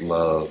just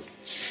love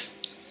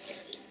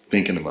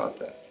thinking about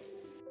that.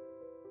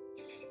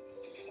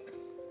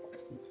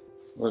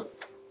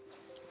 Look,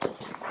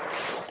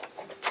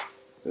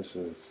 this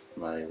is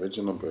my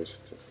original birth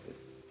certificate.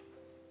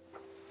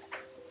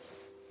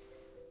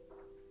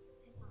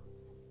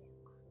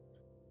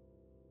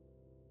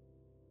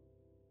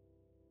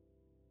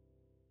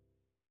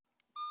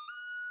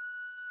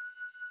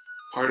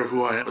 Part of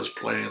who I am is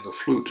playing the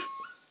flute.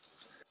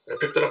 I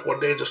picked it up one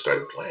day and just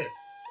started playing.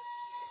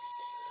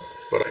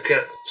 But I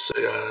can't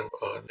say I'm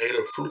a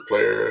native flute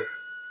player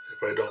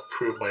if I don't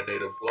prove my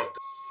native blood.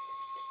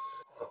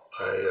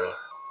 I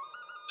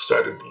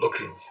started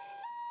looking.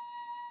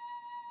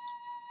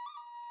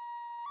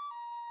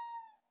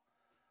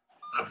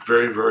 I'm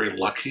very, very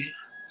lucky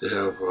to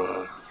have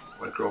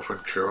my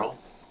girlfriend Carol.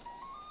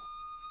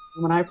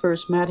 When I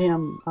first met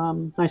him,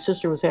 my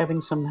sister was having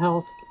some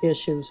health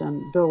issues,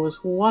 and Bill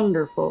was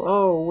wonderful.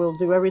 Oh, we'll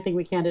do everything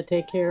we can to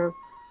take care of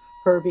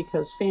her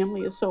because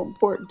family is so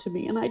important to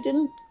me. And I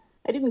didn't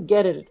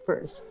get it at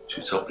first.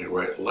 She's helped me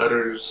write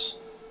letters.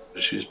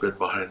 She's been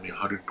behind me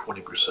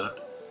 120%.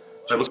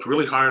 I looked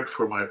really hard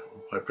for my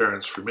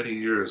parents for many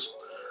years,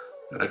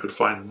 and I could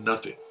find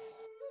nothing.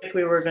 If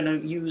we were going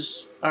to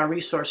use our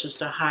resources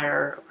to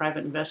hire a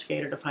private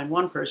investigator to find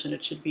one person,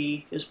 it should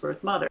be his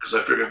birth mother. Because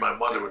I figured my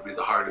mother would be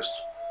the hardest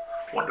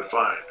one to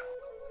find.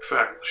 In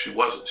fact, she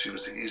wasn't. She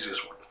was the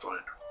easiest one to find.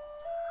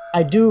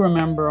 I do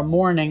remember a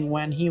morning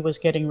when he was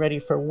getting ready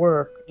for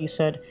work. He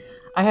said,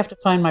 "I have to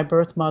find my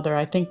birth mother.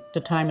 I think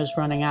the time is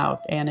running out."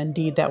 And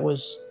indeed, that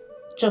was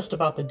just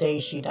about the day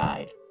she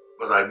died.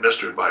 But I missed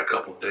her by a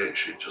couple of days.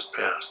 She just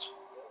passed.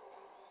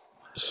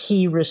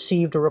 He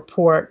received a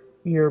report,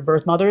 "Your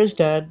birth mother is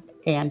dead,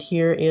 and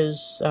here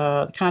is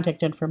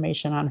contact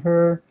information on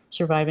her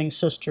surviving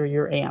sister,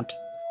 your aunt."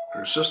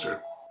 Her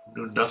sister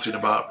knew nothing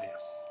about me.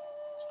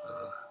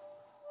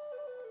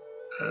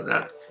 And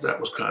that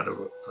was kind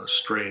of a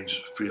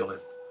strange feeling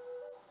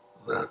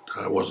that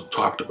I wasn't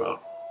talked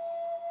about.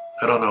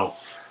 I don't know.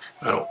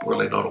 I don't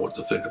really know what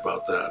to think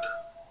about that.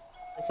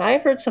 I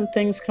heard some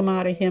things come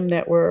out of him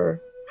that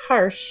were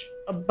harsh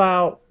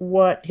about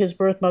what his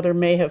birth mother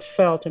may have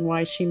felt and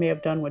why she may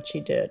have done what she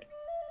did.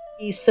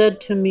 He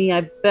said to me,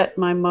 "I bet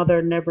my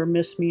mother never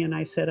missed me." And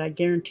I said, "I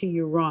guarantee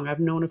you're wrong. I've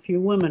known a few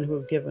women who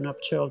have given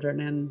up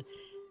children,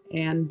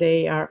 and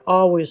they are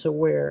always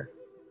aware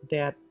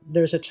that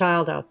there's a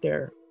child out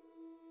there."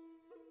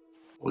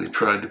 We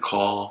tried to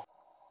call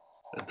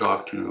and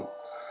talk to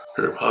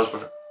her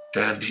husband,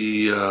 and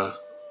he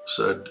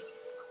said,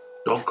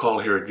 "Don't call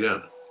here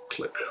again."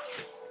 Click.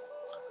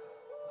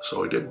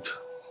 So I didn't.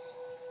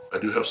 I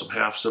do have some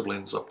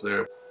half-siblings up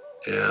there,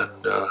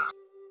 and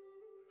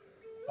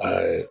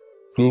I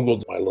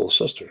Googled my little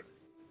sister.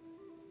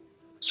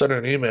 Sent her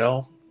an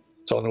email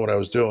telling her what I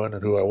was doing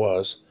and who I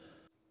was,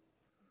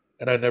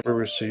 and I never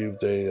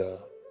received a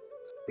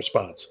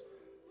response.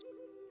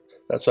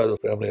 That side of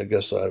the family, I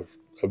guess I've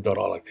done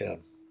all I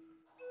can.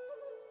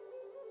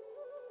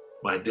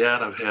 My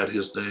dad, I've had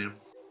his name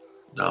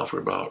now for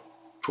about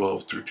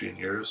 12, 13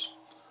 years.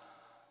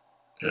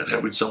 And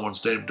having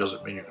someone's name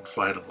doesn't mean you can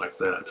find them like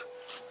that.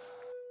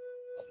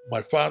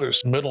 My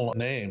father's middle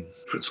name,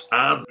 if it's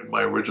on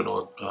my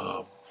original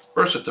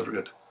birth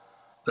certificate,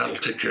 that'll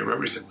take care of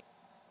everything.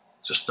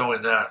 Just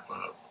knowing that,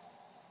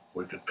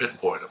 we can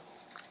pinpoint him.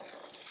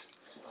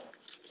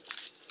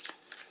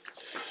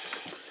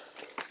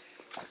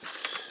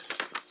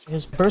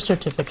 His birth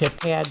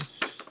certificate had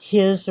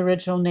his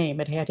original name.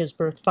 It had his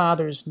birth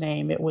father's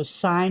name. It was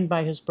signed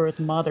by his birth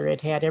mother.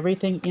 It had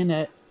everything in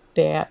it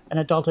that an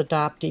adult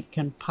adoptee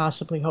can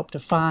possibly hope to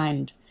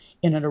find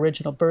in an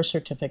original birth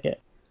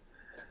certificate.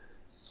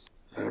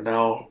 I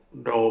now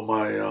know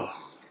my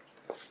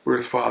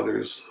birth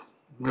father's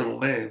middle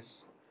name.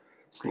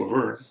 It's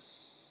Laverne.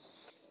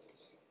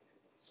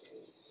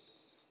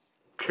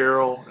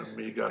 Carol and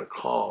me got a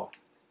call.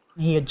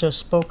 He had just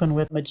spoken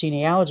with a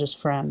genealogist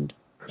friend.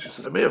 She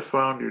said, "I may have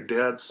found your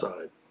dad's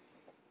side."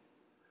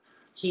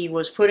 He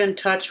was put in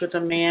touch with a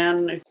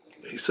man.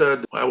 He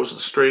said, "I was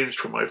estranged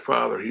from my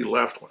father. He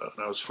left when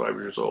I was 5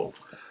 years old."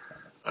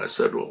 I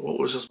said, "Well, what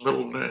was his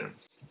middle name?"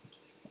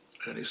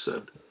 And he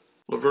said,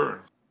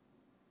 "Laverne."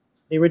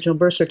 The original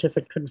birth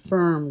certificate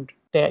confirmed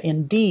that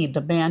indeed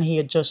the man he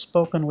had just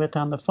spoken with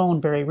on the phone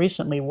very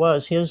recently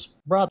was his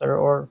brother,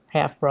 or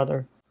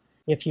half-brother,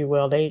 if you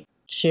will. They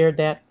shared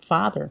that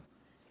father.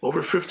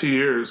 Over 50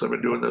 years I've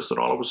been doing this, and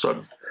all of a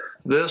sudden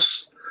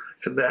this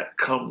and that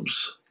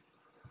comes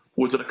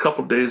within a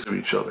couple of days of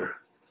each other.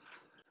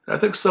 I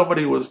think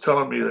somebody was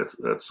telling me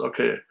that's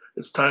okay,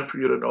 it's time for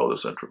you to know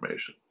this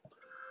information.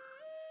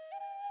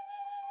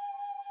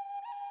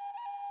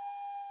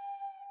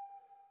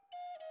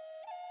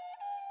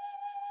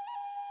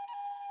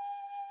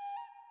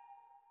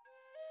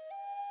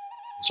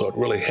 So it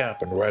really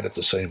happened right at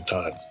the same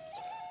time.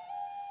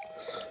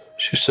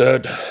 She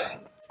said,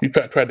 "You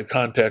tried to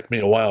contact me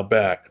a while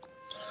back.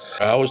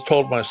 I always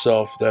told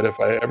myself that if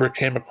I ever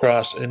came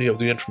across any of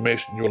the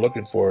information you were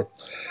looking for,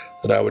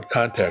 that I would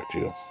contact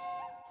you.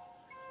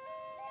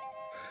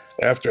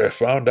 After I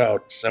found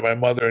out that my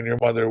mother and your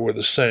mother were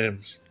the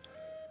same,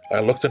 I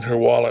looked in her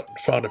wallet and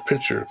found a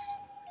picture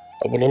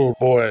of a little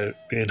boy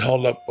being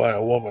held up by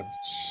a woman.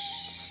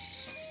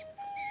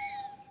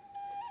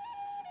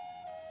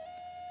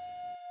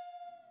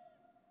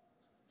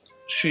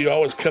 She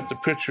always kept a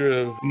picture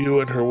of you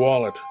in her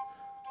wallet.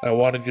 I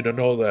wanted you to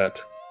know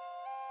that."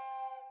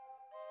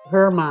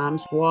 Her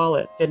mom's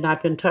wallet had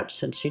not been touched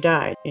since she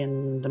died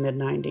in the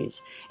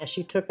mid-90s. As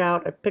she took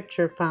out a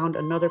picture, found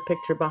another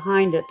picture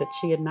behind it that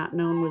she had not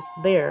known was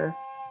there.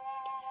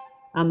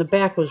 On the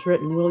back was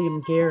written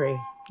William Gary,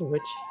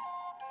 which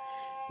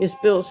is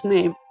Bill's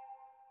name.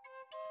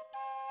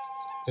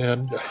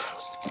 And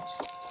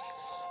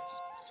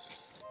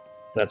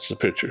that's the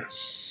picture.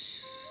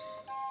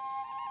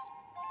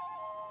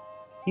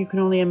 You can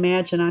only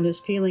imagine on his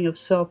feeling of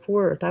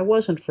self-worth. I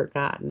wasn't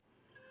forgotten.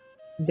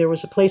 There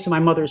was a place in my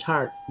mother's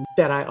heart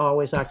that I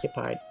always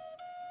occupied.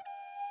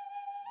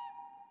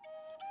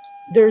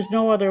 There's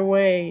no other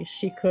way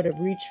she could have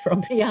reached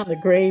from beyond the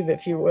grave,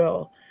 if you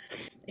will,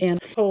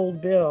 and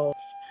told Bill,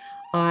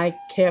 I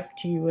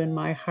kept you in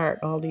my heart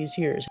all these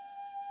years.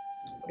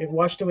 It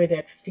washed away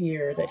that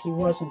fear that he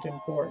wasn't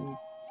important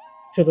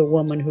to the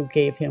woman who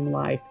gave him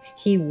life.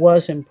 He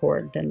was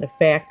important, and the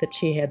fact that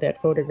she had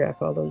that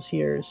photograph all those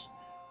years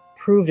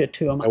proved it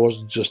to him. I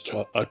wasn't just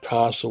a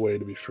toss away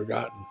to be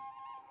forgotten.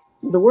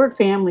 The word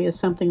family is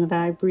something that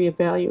I've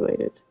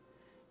reevaluated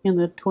in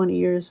the 20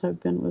 years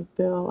I've been with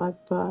Bill.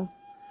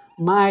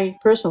 My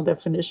personal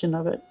definition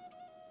of it,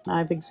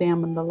 I've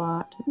examined a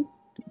lot.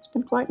 It's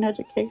been quite an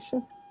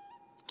education.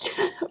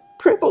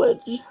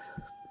 Privilege.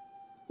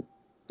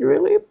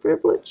 Really a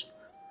privilege.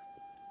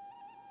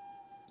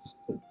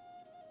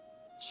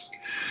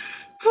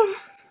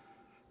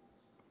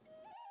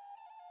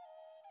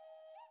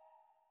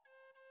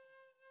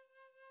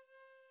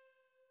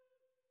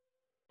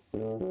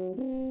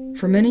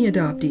 For many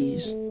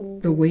adoptees,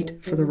 the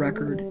wait for the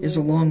record is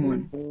a long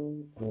one.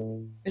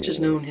 Mitch has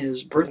known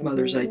his birth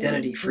mother's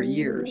identity for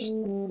years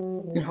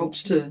and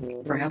hopes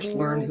to perhaps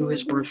learn who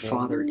his birth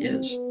father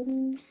is.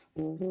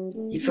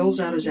 He fills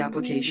out his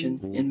application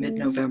in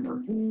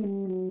mid-November.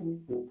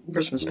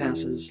 Christmas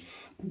passes.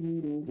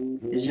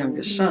 His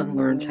youngest son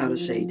learns how to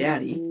say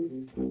daddy.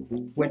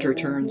 Winter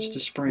turns to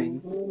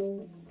spring.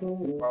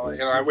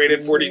 Well, I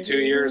waited 42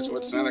 years, so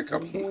it's another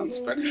couple months,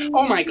 but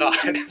oh my God,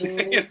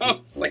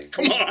 it's like,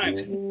 come on.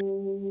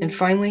 And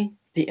finally,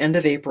 the end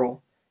of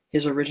April,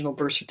 his original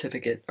birth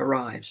certificate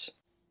arrives.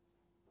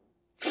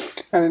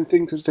 I didn't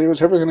think this day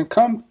was ever going to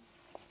come.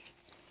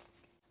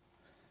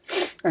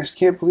 I just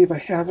can't believe I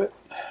have it.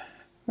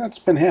 That's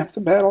been half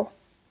the battle.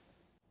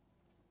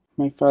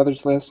 My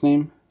father's last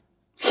name,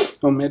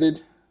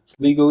 omitted,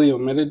 legally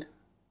omitted.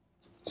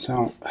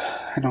 So,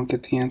 I don't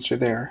get the answer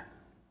there.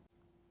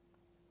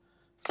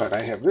 But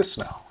I have this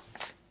now.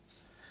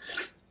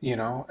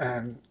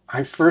 And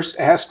I first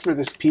asked for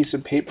this piece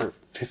of paper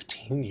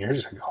 15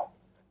 years ago.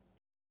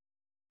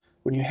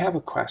 When you have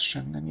a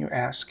question and you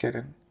ask it,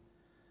 and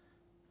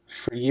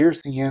for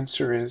years the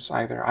answer is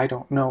either I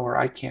don't know, or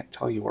I can't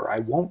tell you, or I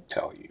won't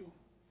tell you.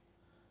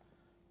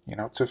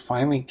 To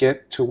finally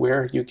get to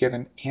where you get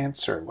an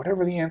answer,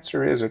 whatever the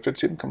answer is, if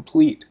it's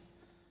incomplete,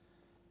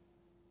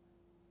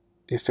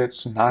 if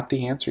it's not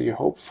the answer you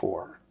hope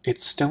for,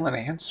 it's still an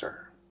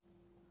answer.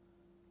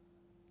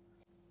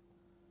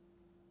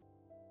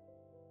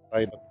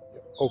 I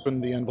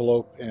opened the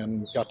envelope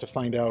and got to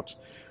find out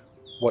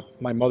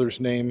what my mother's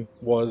name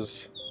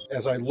was.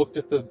 As I looked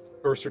at the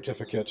birth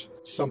certificate,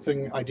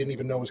 something I didn't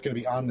even know was going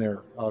to be on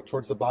there.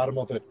 Towards the bottom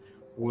of it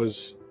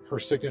was her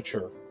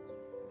signature.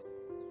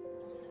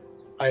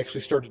 I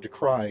actually started to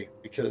cry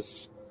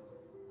because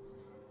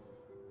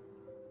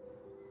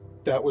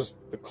that was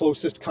the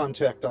closest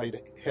contact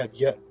I'd had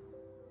yet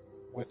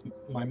with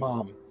my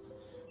mom.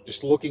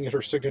 Just looking at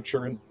her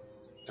signature and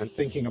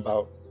thinking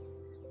about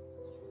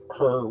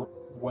her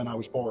when I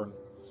was born.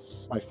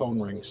 My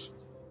phone rings,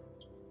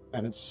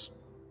 and it's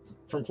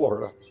from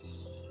Florida.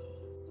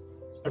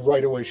 And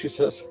right away she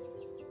says,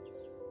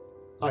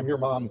 I'm your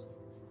mom.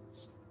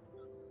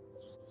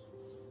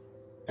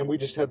 And we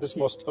just had this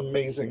most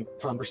amazing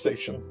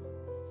conversation.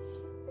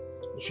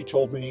 She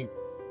told me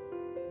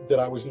that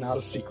I was not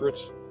a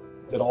secret,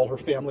 that all her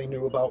family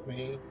knew about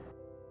me.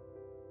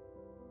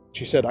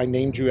 She said, I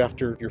named you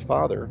after your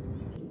father.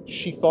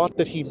 She thought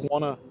that he'd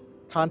want to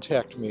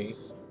contact me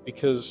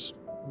because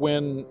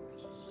when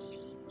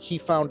he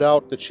found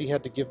out that she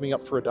had to give me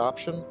up for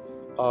adoption,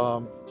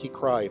 he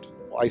cried.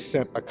 I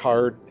sent a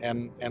card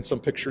and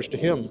some pictures to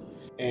him,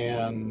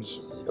 and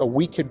a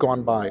week had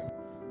gone by,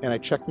 and I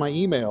checked my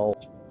email,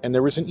 and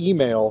there was an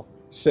email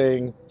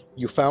saying,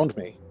 you found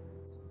me.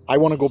 I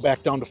want to go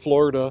back down to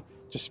Florida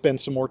to spend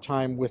some more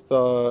time with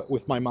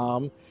my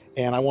mom,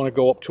 and I want to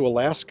go up to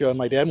Alaska, and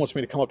my dad wants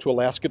me to come up to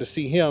Alaska to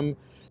see him.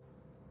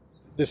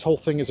 This whole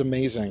thing is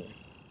amazing.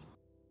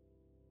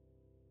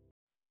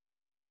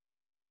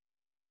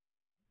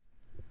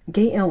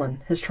 Gay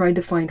Ellen has tried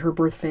to find her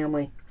birth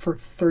family for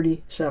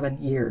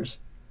 37 years.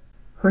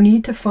 Her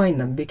need to find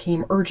them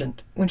became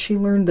urgent when she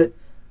learned that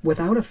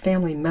without a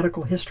family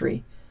medical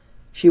history,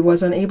 she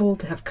was unable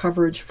to have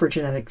coverage for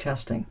genetic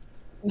testing.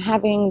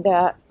 Having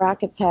the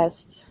BRCA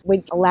test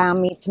would allow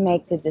me to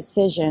make the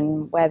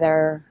decision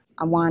whether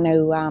I want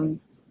to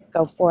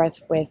go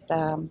forth with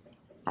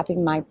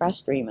having my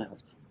breast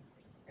removed.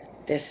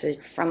 This is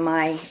from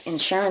my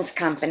insurance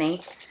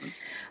company.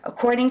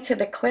 According to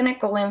the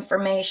clinical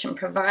information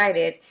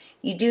provided,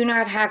 you do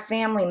not have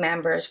family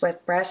members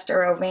with breast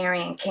or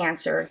ovarian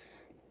cancer.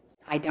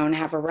 I don't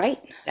have a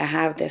right to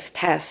have this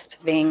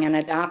test being an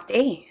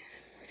adoptee.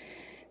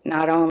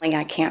 Not only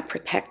I can't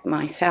protect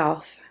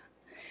myself,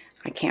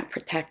 I can't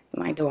protect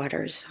my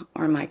daughters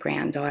or my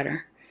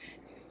granddaughter,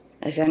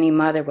 as any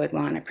mother would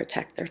want to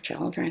protect their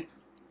children.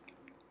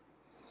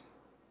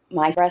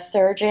 My breast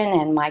surgeon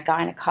and my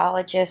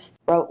gynecologist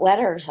wrote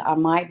letters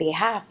on my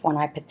behalf when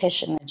I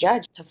petitioned the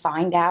judge to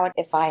find out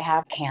if I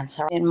have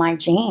cancer in my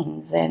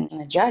genes, and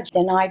the judge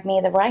denied me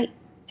the right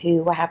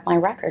to have my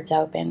records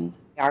opened.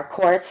 Our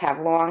courts have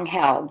long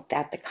held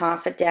that the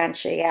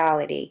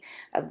confidentiality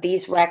of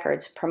these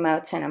records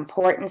promotes an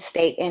important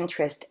state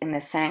interest in the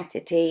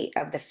sanctity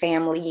of the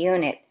family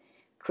unit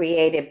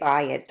created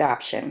by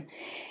adoption.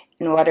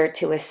 In order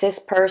to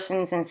assist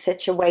persons in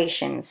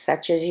situations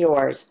such as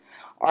yours,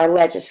 our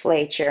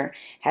legislature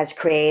has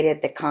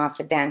created the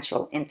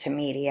confidential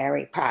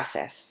intermediary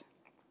process.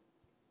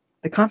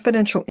 The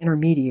confidential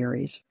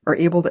intermediaries are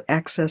able to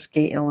access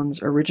Gay Ellen's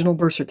original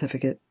birth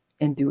certificate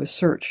and do a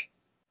search.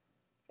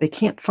 They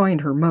can't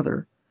find her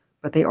mother,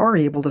 but they are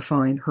able to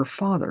find her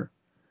father.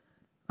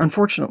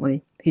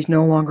 Unfortunately, he's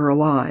no longer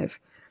alive,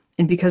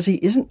 and because he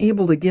isn't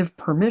able to give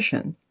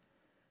permission,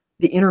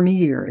 the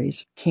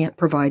intermediaries can't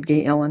provide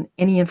Gay Ellen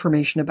any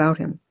information about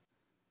him.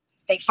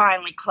 They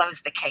finally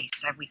closed the case,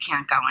 so we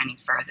can't go any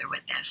further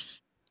with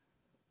this.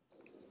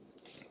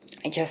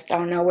 I just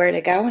don't know where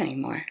to go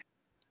anymore.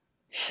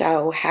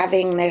 So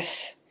having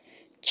this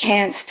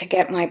chance to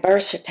get my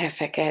birth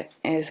certificate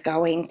is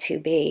going to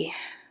be,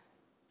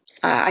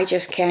 I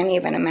just can't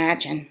even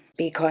imagine,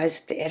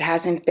 because it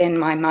hasn't been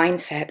my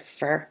mindset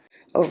for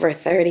over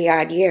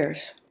 30-odd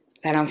years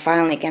that I'm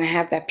finally going to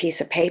have that piece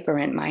of paper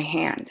in my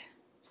hand.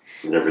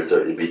 You never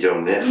thought you'd be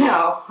doing this?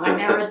 No, I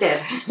never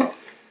did.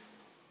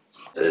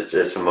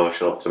 It's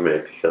emotional to me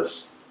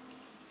because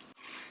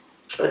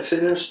I've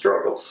seen your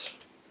struggles.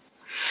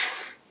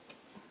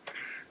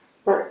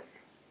 Right.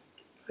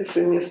 I've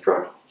seen you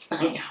struggle.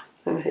 I know.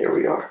 And here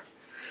we are.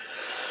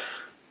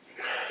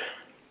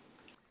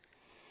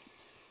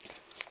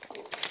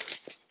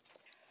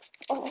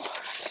 Oh.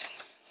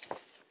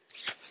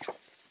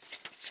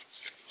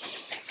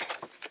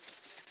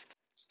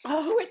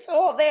 Oh, it's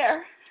all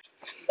there.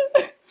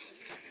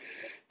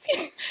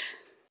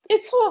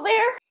 It's all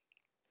there.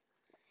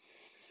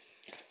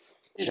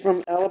 She's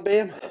from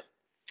Alabama,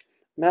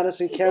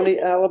 Madison County,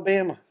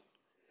 Alabama.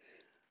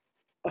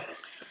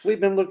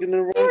 We've been looking in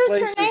the wrong There's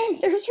places. her name.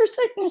 There's her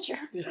signature.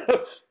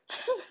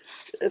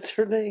 It's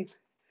her name.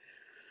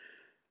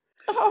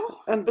 Oh.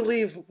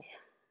 Unbelievable.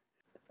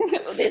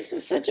 Oh, this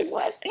is such a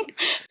blessing.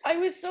 I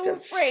was so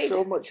afraid.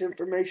 So much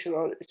information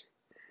on it.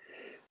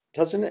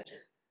 Doesn't it?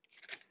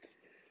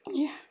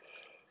 Yeah.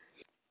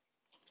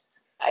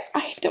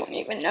 I don't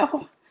even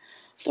know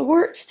the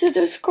words to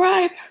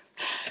describe.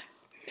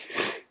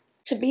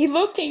 To be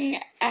looking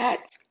at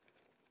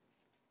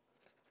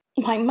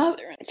my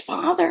mother and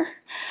father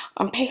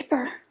on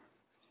paper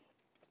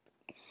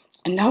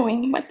and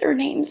knowing what their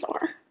names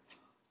are.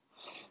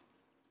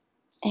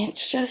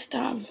 It's just,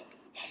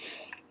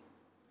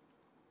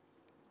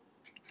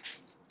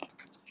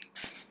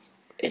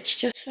 it's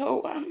just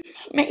so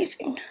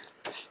amazing.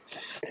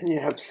 And you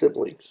have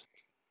siblings.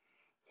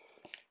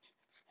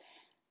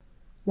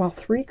 While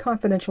 3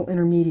 confidential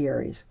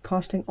intermediaries,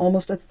 costing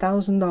almost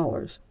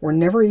 $1,000, were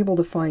never able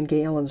to find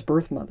Gay Ellen's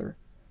birth mother,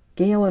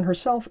 Gay Ellen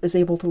herself is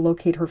able to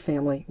locate her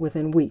family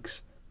within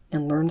weeks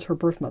and learns her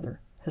birth mother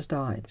has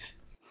died.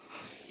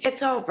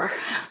 It's over.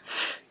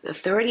 The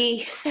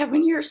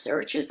 37-year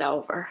search is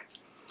over.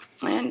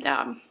 And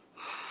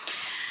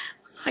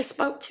I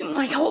spoke to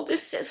my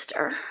oldest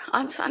sister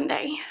on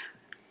Sunday.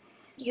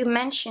 You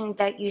mentioned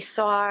that you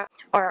saw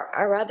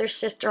our other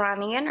sister on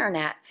the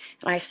internet.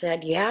 And I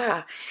said,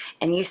 yeah.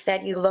 And you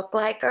said you look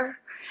like her?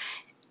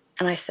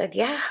 And I said,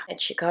 yeah. And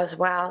she goes,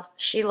 well,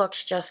 she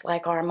looks just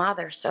like our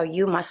mother, so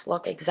you must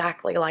look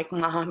exactly like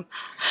Mom.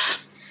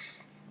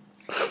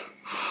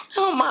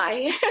 Oh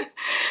my,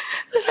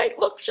 that I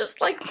look just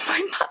like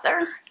my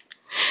mother.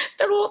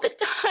 That all the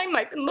time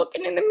I've been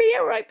looking in the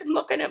mirror, I've been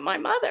looking at my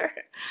mother.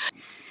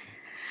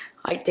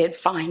 I did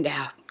find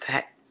out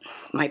that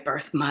my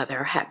birth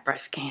mother had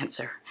breast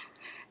cancer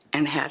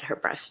and had her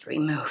breast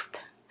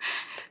removed.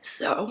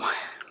 So,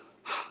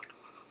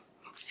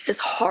 as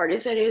hard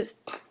as it is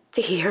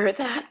to hear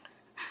that,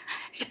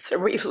 it's a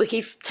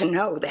relief to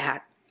know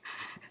that,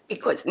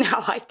 because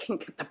now I can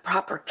get the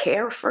proper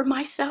care for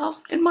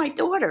myself and my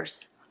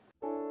daughters.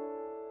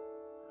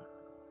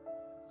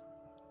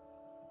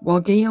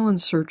 While Gay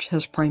Ellen's search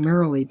has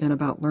primarily been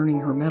about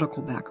learning her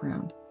medical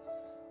background,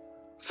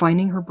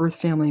 finding her birth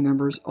family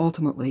members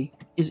ultimately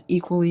is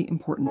equally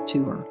important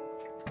to her.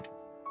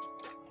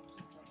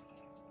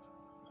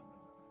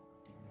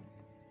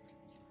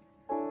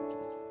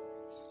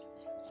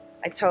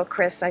 I told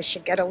Chris I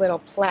should get a little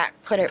plaque,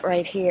 put it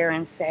right here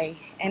and say,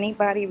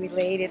 anybody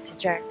related to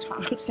Jack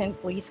Thompson,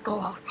 please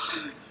call.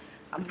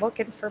 I'm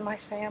looking for my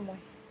family.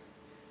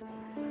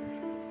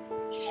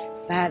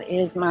 That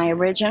is my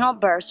original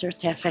birth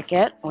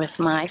certificate with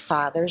my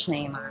father's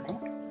name on it.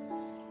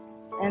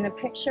 And a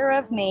picture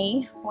of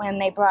me when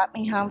they brought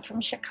me home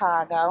from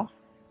Chicago.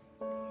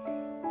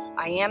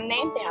 I am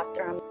named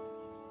after him.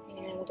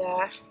 And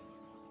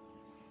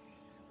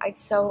I'd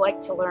so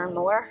like to learn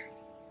more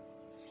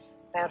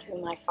about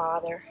who my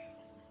father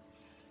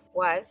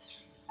was.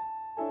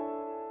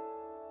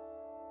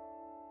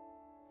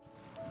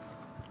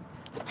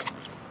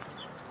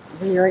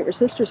 You're at your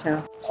sister's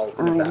house.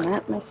 I'm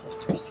at my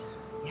sister's.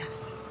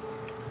 Yes.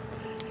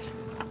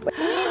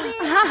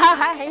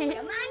 Hi.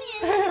 Come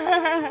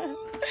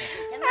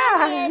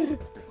on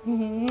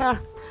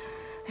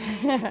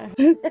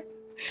in.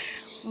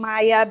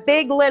 My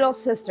big little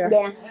sister.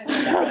 Yeah.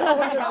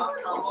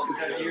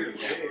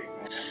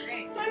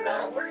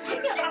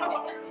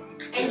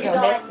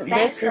 So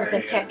this is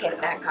the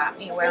ticket that got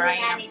me where I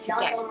am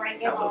today.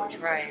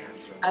 Right.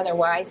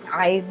 Otherwise,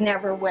 I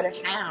never would have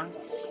found.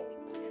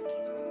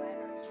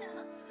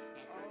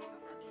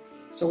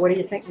 So what do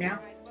you think now?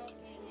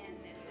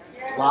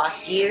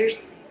 Lost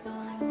years.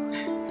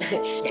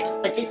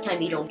 But this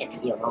time you don't get to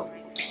be alone.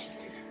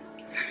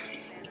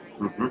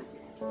 Mm-hmm.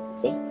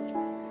 See?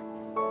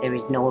 There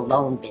is no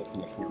alone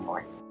business no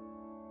more.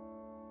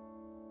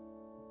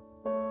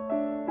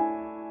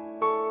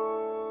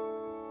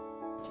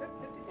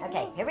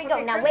 Okay, here we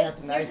go. Now wait,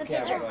 here's the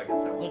picture.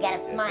 You gotta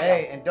smile.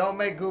 Hey, and don't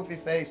make goofy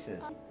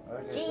faces.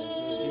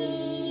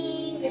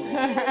 Cheese!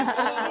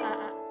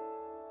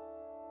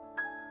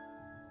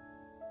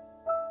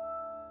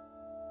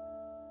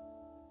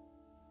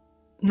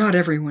 Not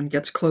everyone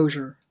gets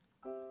closure.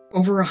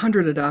 Over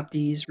 100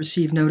 adoptees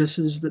receive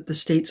notices that the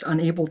state's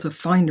unable to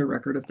find a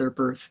record of their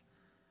birth,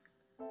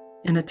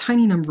 and a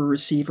tiny number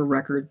receive a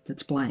record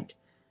that's blank,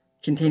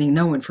 containing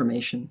no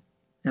information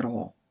at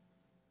all.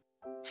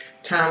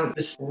 Tom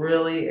was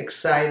really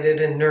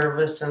excited and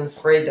nervous and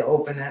afraid to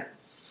open it.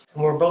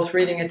 And we're both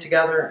reading it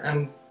together,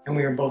 and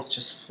we were both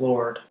just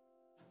floored.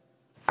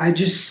 I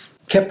just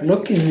kept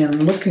looking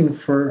and looking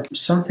for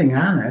something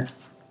on it.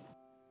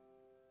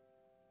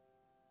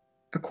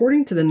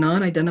 According to the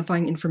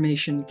non-identifying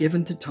information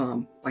given to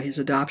Tom by his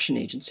adoption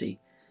agency,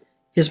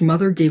 his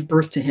mother gave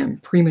birth to him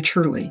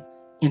prematurely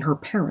in her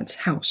parents'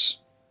 house.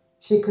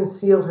 She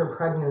concealed her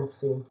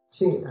pregnancy.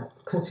 She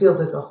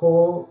concealed it the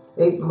whole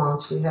 8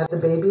 months. She had the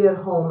baby at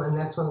home, and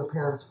that's when the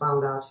parents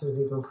found out she was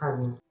even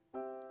pregnant.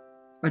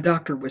 A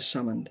doctor was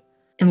summoned,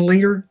 and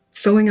later,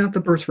 filling out the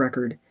birth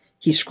record,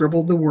 he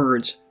scribbled the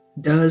words,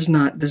 "Does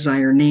not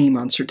desire name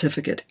on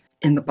certificate,"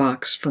 in the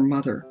box for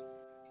mother.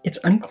 It's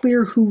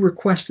unclear who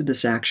requested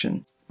this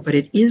action, but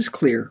it is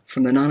clear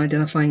from the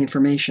non-identifying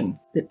information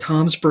that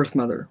Tom's birth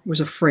mother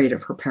was afraid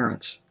of her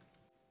parents.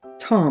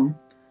 Tom,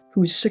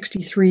 who's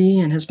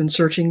 63 and has been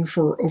searching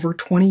for over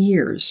 20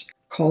 years,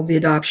 called the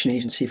adoption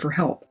agency for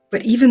help.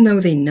 But even though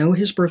they know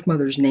his birth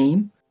mother's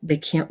name, they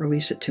can't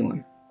release it to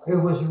him.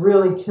 It was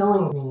really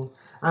killing me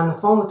on the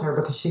phone with her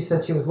because she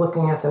said she was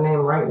looking at the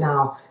name right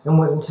now and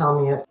wouldn't tell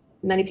me it.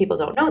 Many people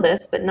don't know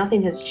this, but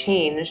nothing has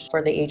changed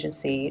for the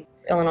agency.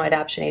 Illinois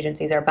adoption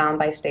agencies are bound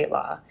by state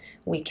law.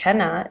 We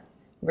cannot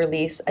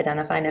release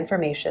identifying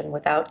information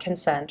without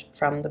consent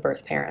from the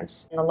birth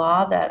parents. And the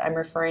law that I'm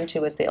referring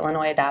to is the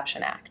Illinois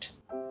Adoption Act.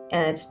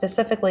 And it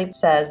specifically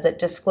says that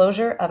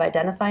disclosure of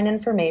identifying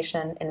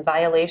information in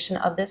violation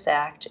of this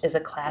act is a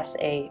Class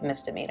A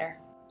misdemeanor.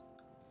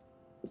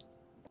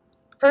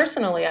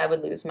 Personally, I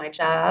would lose my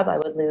job, I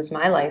would lose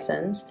my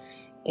license,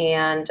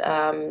 and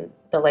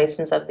the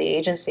license of the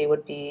agency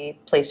would be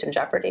placed in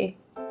jeopardy.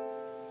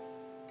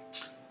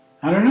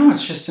 I don't know,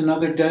 it's just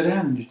another dead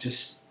end. You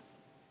just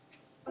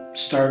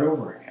start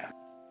over again.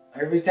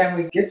 Every time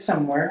we get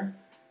somewhere,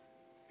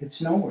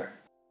 it's nowhere.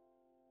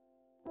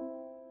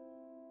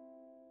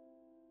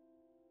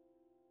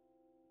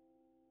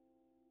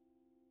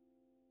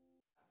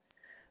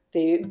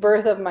 The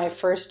birth of my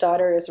first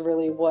daughter is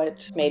really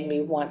what made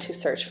me want to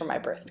search for my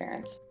birth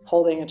parents.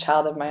 Holding a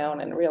child of my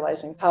own and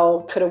realizing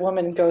how could a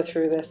woman go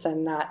through this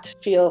and not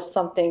feel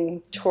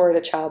something toward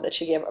a child that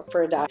she gave up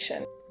for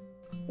adoption.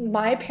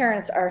 My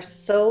parents are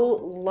so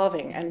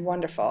loving and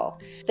wonderful.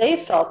 They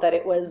felt that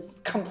it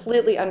was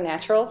completely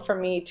unnatural for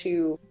me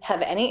to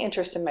have any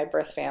interest in my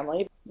birth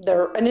family.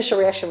 Their initial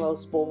reaction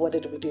was, well, what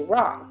did we do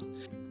wrong?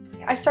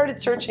 I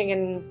started searching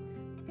in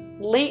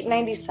late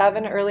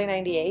 97, early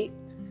 98.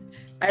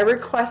 I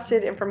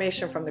requested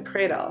information from the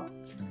cradle.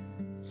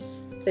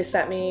 They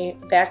sent me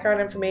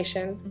background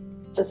information.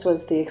 This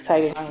was the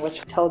exciting one,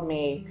 which told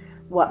me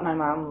what my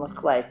mom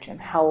looked like and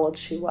how old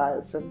she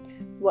was and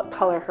what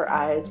color her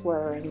eyes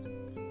were. And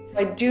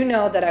I do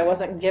know that I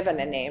wasn't given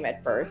a name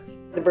at birth.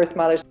 The birth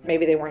mothers,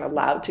 maybe they weren't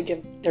allowed to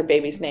give their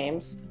babies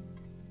names.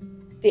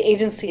 The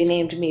agency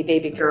named me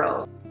baby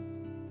girl.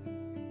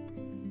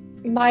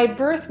 My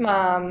birth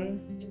mom,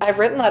 I've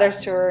written letters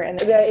to her and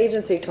the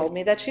agency told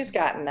me that she's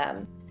gotten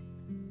them.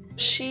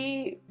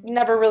 She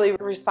never really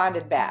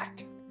responded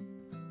back.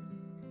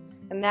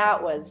 And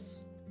that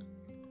was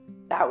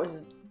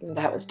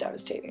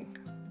devastating.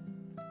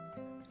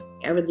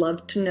 I would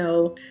love to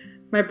know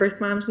my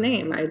birth mom's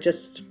name.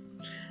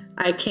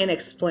 I can't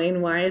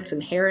explain why. It's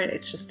inherent.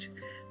 It's just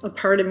a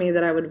part of me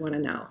that I would want to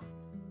know.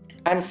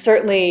 I'm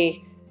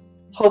certainly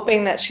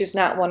hoping that she's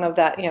not one of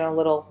that,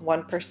 little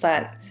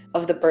 1%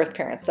 of the birth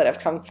parents that have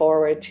come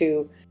forward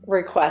to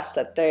request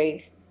that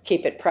they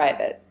keep it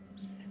private.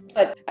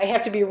 But I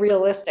have to be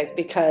realistic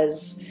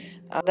because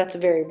that's a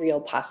very real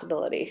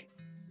possibility.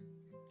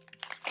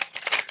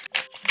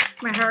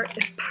 My heart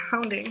is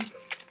pounding.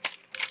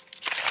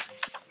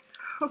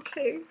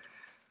 Okay.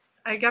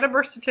 I got a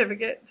birth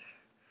certificate.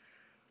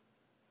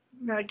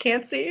 I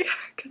can't see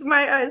because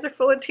my eyes are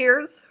full of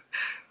tears.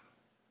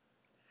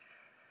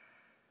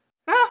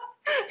 Ah,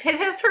 it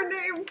has her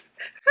name.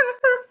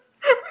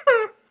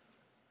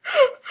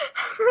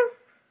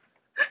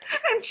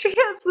 And she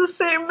has the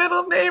same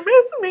middle name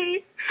as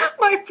me.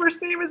 My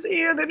first name is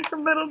Ann and her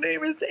middle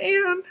name is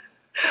Ann.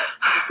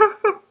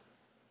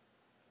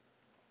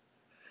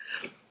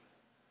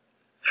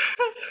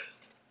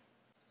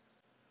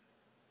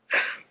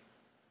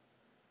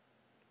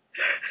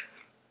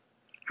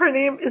 Her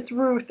name is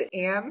Ruth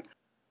Ann.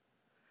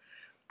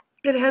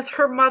 It has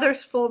her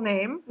mother's full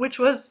name, which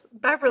was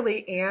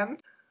Beverly Ann.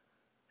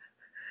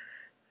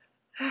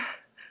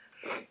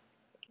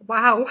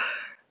 Wow.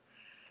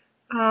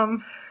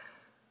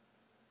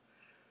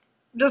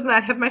 Does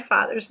not have my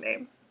father's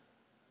name.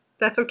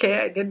 That's okay,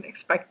 I didn't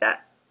expect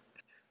that.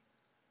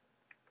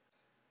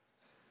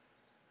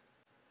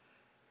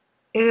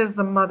 It is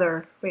the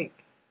mother. Wait.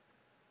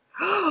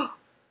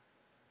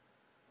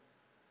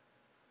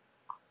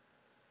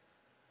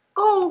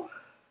 Oh!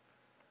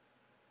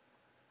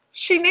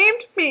 She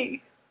named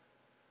me.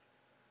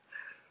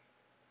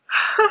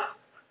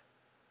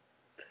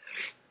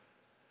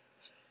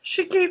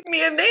 She gave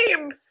me a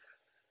name.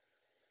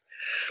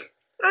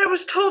 I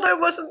was told I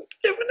wasn't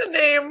given a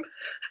name.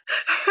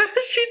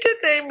 She did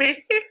name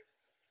me.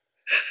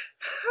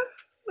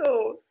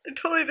 No, I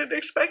totally didn't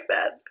expect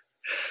that.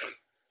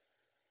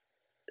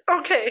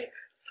 Okay,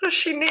 so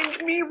she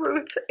named me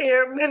Ruth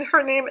Ann, and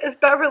her name is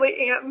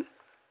Beverly Ann.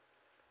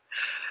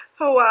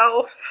 Oh,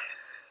 wow.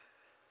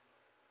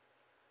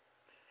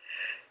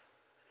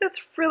 That's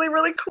really,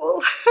 really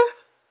cool.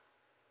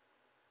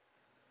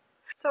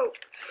 So,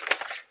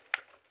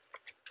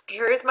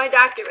 here is my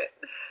document.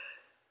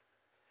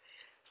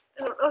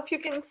 I don't know if you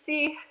can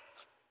see.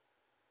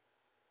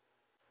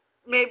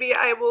 Maybe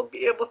I will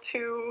be able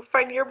to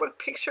find yearbook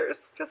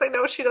pictures, because I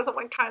know she doesn't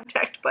want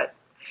contact, but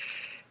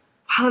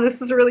wow,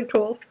 this is really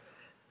cool.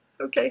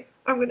 Okay,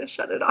 I'm going to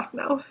shut it off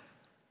now.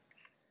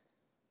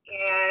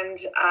 And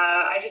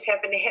I just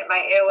happened to hit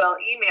my AOL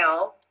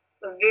email.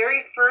 The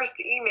very first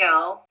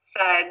email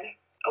said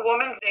a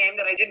woman's name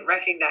that I didn't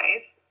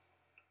recognize,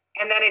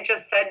 and then it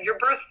just said, your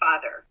birth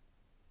father.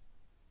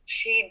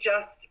 She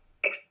just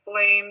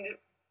explained,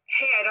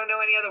 hey, I don't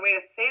know any other way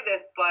to say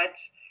this, but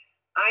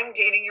I'm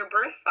dating your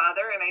birth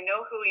father, and I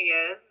know who he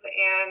is,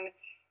 and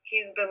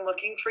he's been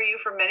looking for you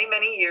for many,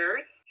 many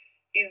years.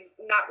 He's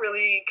not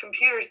really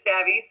computer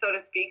savvy, so to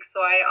speak,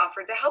 so I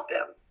offered to help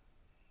him.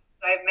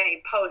 I have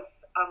many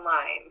posts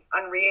online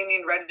on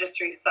reunion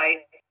registry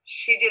sites.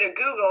 She did a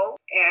Google,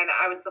 and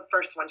I was the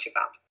first one she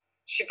found.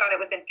 She found it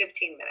within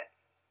 15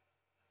 minutes.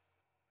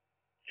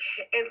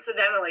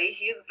 Incidentally,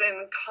 he's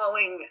been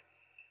calling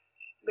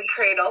the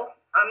cradle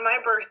on my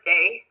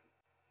birthday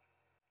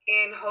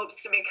in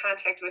hopes to make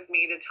contact with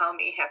me to tell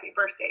me happy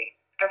birthday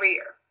every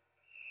year.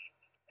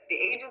 The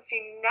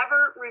agency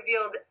never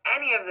revealed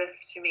any of this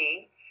to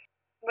me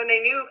when they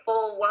knew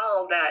full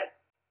well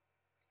that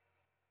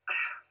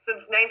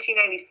since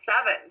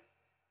 1997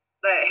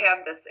 that I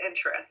have this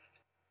interest.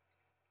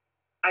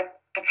 I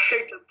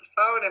picked up the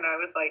phone and I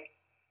was like,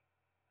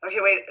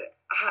 okay, wait,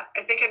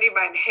 I think I need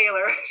my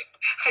inhaler.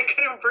 I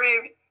couldn't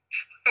breathe.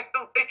 I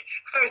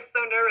was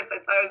so nervous. I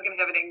thought I was going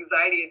to have an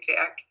anxiety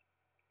attack.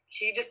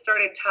 He just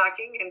started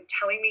talking and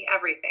telling me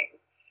everything.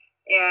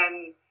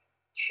 And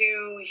to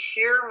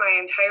hear my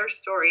entire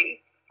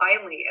story,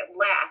 finally, at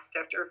last,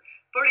 after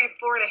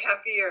 44 and a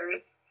half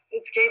years,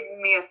 it's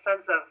given me a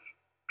sense of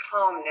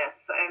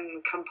calmness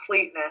and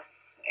completeness.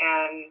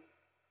 And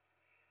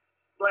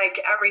like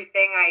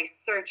everything I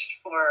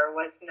searched for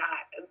was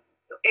not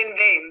in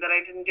vain, that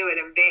I didn't do it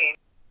in vain.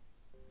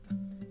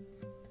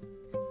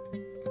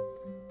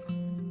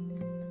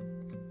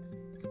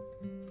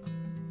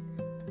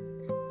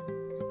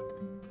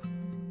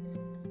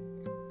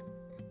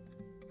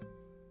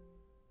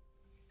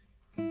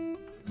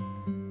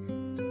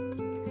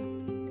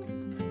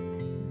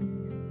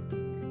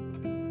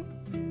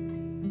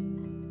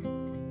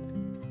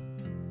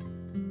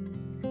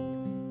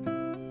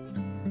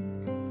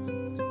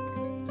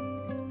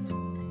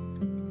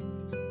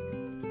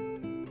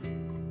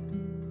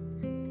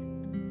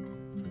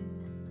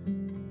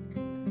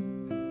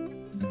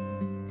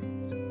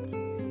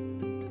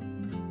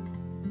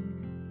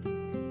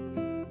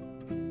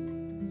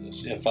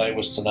 If I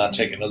was to not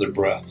take another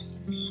breath,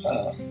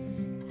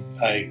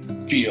 I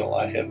feel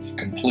I have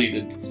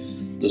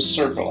completed the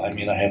circle. I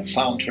mean, I have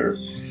found her.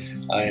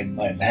 I'm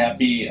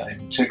happy.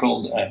 I'm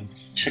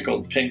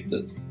tickled pink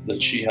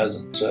that she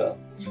hasn't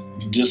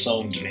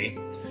disowned me.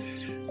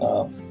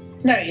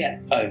 Not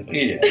yet.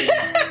 Yeah.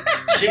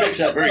 She makes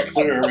that very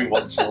clear every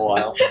once in a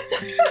while.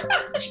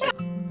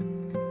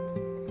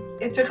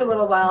 It took a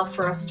little while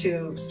for us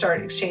to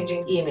start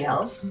exchanging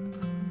emails.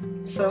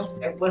 So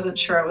I wasn't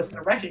sure I was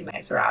going to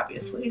recognize her,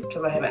 obviously,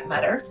 because I haven't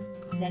met her.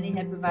 Jenny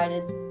had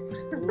provided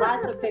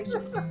lots of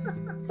pictures.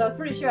 So I was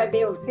pretty sure I'd be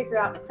able to pick her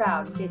out in the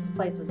crowd in case the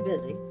place was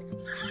busy.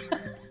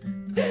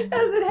 As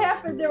it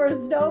happened, there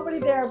was nobody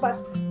there but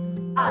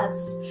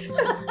us.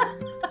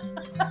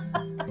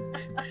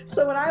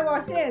 So when I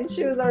walked in,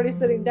 she was already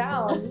sitting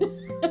down.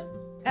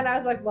 And I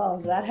was like, well,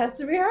 that has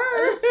to be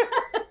her.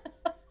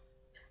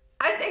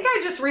 I think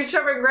I just reached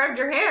over and grabbed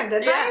your hand,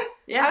 didn't I?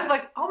 Yeah. I was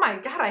like, oh my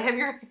God, I have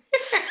your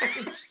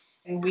hands.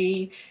 And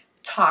we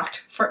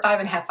talked for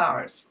 5.5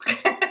 hours.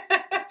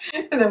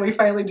 And then we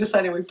finally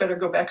decided we better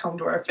go back home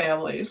to our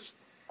families.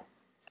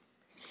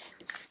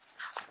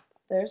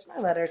 There's my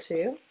letter to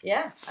you.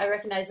 Yeah, I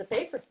recognize the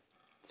paper.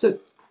 So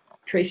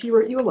Tracy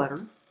wrote you a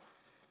letter.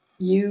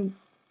 You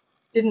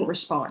didn't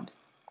respond.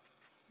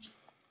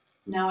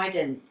 No, I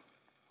didn't.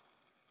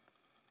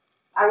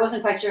 I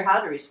wasn't quite sure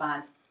how to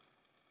respond.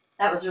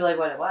 That was really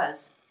what it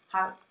was.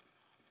 How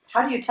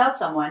do you tell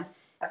someone,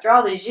 after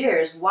all these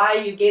years, why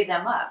you gave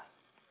them up?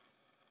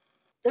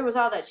 There was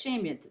all that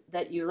shame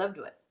that you lived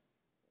with.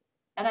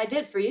 And I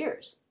did for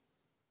years.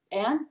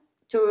 And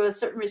to a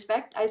certain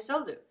respect, I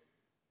still do.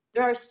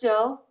 There are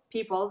still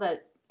people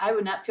that I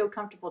would not feel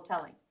comfortable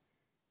telling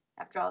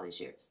after all these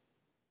years.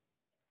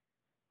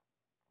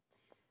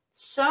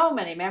 So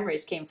many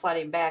memories came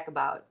flooding back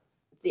about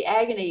the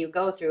agony you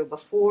go through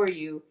before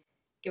you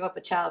give up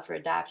a child for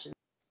adoption.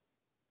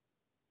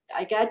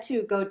 I got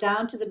to go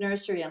down to the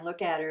nursery and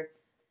look at her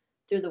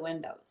through the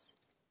windows.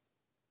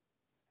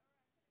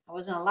 I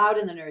wasn't allowed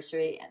in the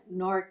nursery,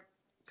 nor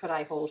could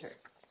I hold her.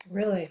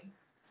 Really?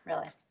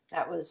 Really.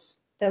 That was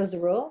the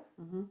rule?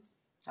 Mm-hmm.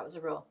 That was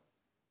a rule.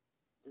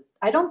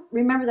 I don't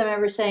remember them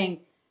ever saying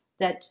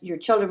that your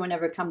children would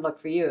never come look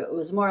for you. It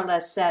was more or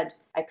less said,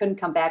 I couldn't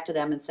come back to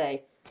them and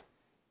say,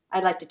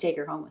 I'd like to take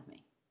her home with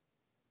me.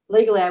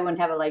 Legally, I wouldn't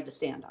have a leg to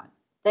stand on.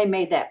 They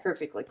made that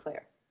perfectly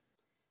clear.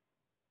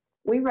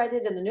 We read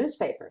it in the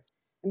newspaper,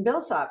 and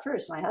Bill saw it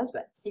first, my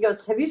husband. He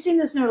goes, have you seen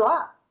this new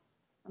law?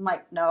 I'm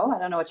like, no, I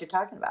don't know what you're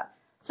talking about.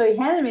 So he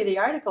handed me the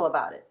article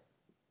about it.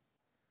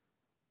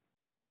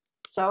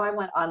 So I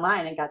went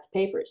online and got the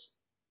papers,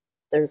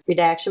 the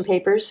redaction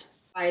papers.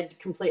 I had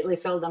completely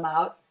filled them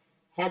out,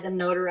 had them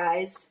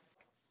notarized.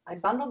 I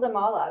bundled them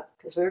all up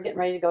because we were getting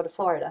ready to go to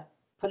Florida,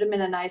 put them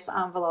in a nice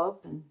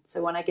envelope, and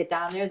so when I get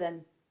down there,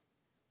 then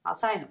I'll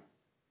sign them.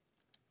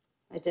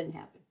 It didn't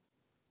happen.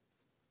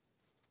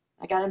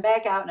 I got them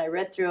back out and I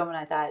read through them and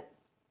I thought,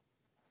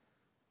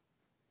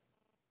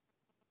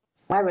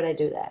 why would I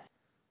do that?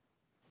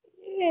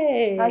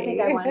 Yay. I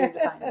think I wanted to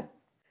find them.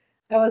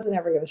 I wasn't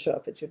ever going to show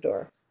up at your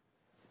door.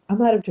 I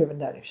might have driven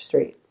down your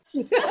street.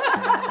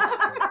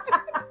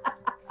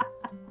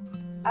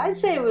 I'd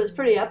say it was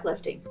pretty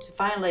uplifting to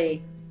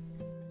finally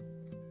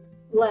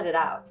let it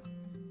out,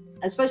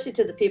 especially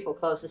to the people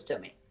closest to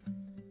me.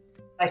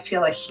 I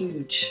feel a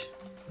huge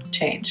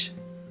change.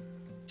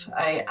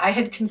 I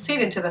had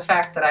conceded to the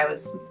fact that I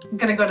was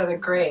going to go to the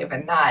grave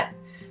and not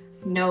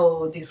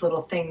know these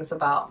little things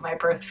about my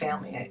birth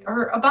family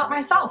or about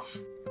myself.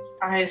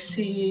 I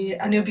see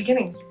a new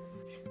beginning,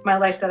 my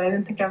life that I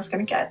didn't think I was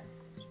going to get,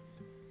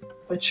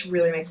 which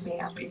really makes me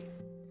happy.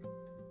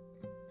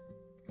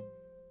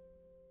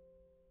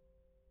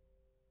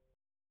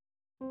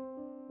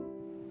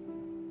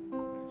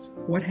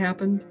 What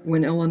happened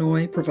when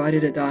Illinois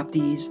provided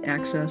adoptees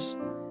access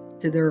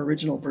to their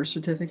original birth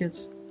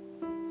certificates?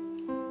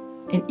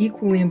 An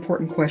equally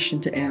important question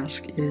to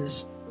ask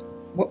is,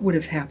 what would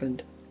have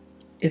happened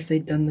if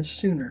they'd done this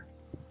sooner?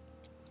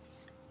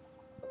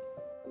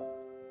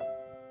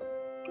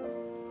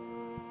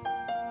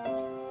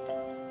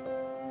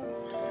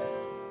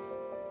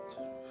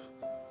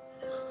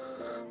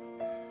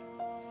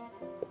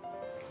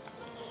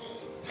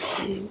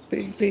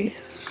 Baby.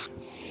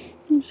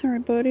 I'm sorry,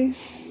 buddy.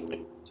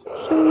 Sorry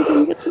we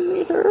didn't get to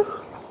meet her.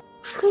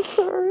 I'm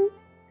sorry.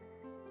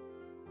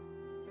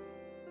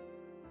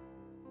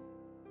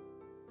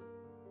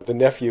 The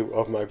nephew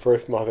of my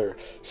birth mother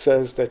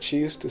says that she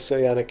used to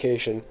say on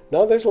occasion,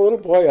 now there's a little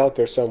boy out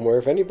there somewhere,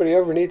 if anybody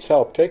ever needs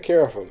help, take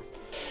care of him.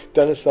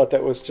 Dennis thought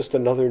that was just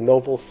another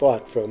noble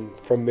thought from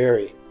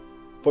Mary,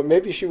 but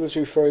maybe she was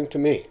referring to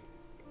me.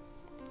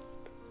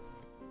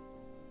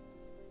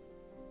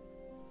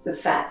 The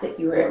fact that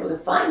you were able to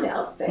find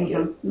out that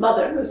your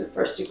mother, who's a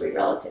first-degree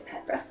relative,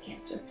 had breast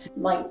cancer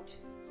might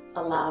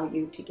allow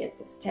you to get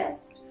this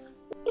test.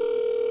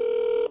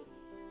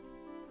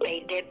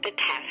 They did the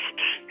test,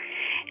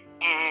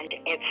 and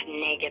it's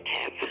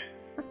negative.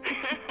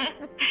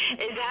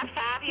 Is that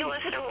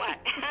fabulous or what?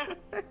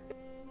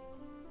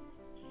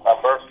 My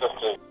birth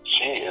sister,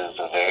 she is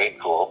a very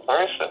cool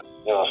person.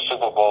 It was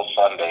Super Bowl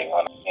Sunday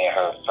when me and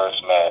her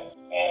first met,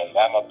 and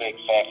I'm a big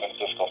San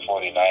Francisco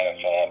 49er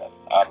fan, and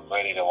I'm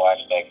ready to watch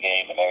that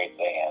game and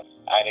everything. And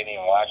I didn't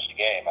even watch the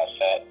game. I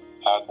sat,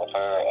 talked with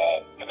her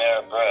at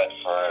Panera Bread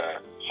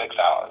for 6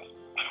 hours.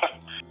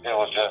 It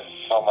was just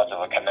so much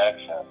of a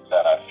connection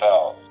that I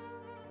felt.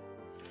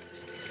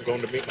 I'm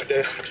going to meet my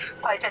dad.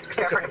 I intend to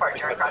prepare for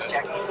departure and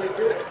cross-check.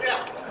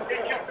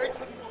 Yeah, they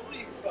couldn't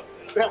believe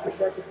that we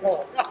had to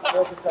tell.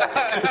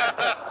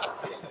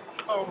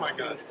 Oh my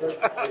gosh.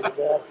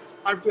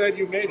 I'm glad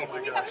you made it,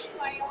 my gosh.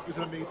 It was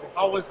amazing.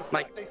 How was the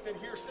flight? They said,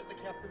 here, sit in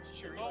the captain's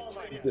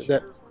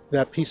chair.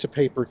 That piece of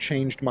paper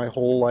changed my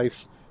whole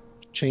life,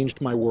 changed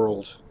my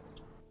world.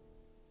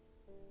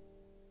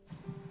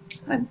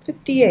 I'm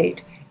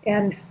 58,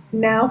 And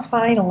now,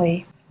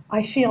 finally,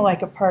 I feel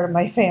like a part of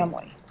my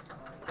family.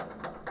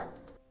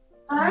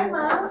 Hi,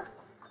 Mom.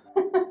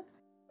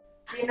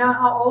 Do you know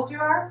how old you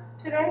are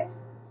today?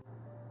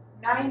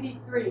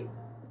 93.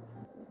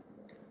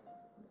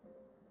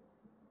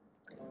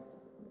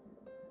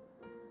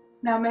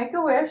 Now make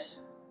a wish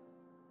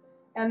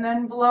and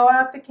then blow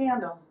out the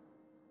candle.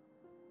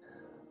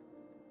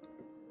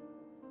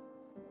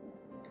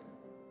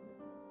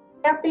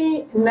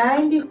 Happy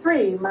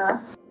 93,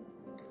 Mom.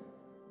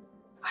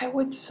 I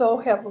would so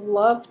have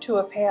loved to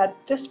have had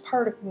this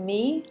part of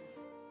me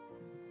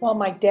while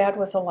my dad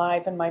was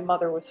alive and my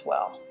mother was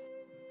well.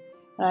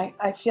 And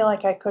I feel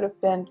like I could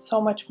have been so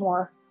much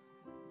more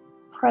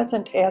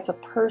present as a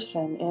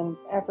person in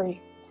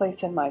every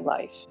place in my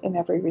life, in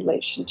every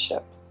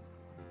relationship.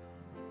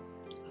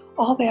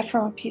 All that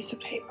from a piece of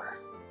paper.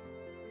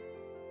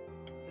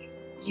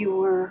 You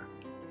were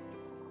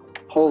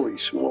Holy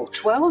smokes.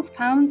 12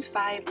 pounds,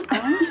 5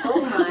 pounds?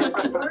 Oh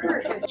my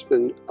word. It's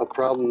been a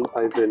problem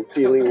I've been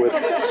dealing with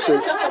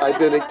since I've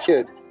been a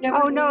kid.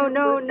 Oh,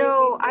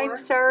 no. I'm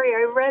sorry.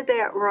 I read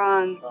that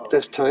wrong.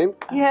 This time?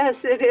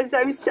 Yes, it is.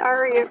 I'm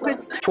sorry. It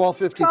was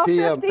 12:50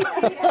 p.m.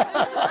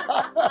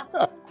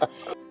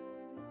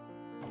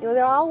 You know,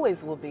 there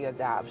always will be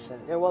adoption.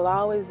 There will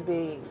always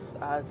be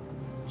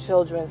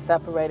children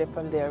separated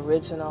from their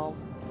original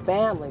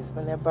families,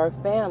 from their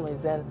birth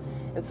families. And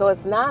so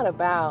it's not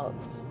about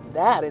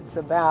that. It's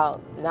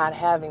about not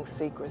having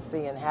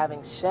secrecy and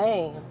having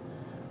shame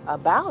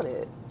about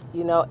it,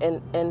 you know,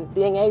 and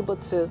being able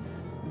to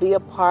be a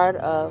part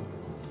of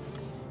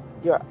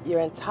your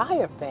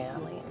entire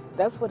family.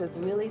 That's what it's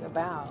really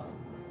about.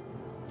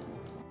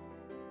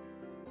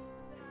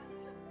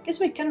 It gives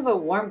me kind of a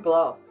warm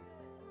glow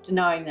to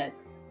knowing that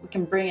we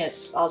can bring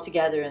it all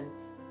together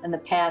and the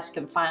past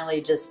can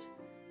finally just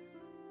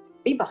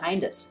be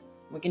behind us.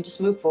 We can just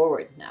move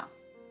forward now.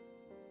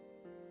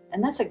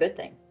 And that's a good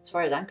thing, as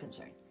far as I'm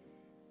concerned.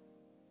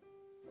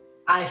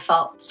 I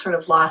felt sort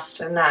of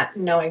lost in not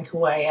knowing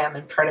who I am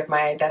and part of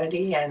my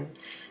identity, and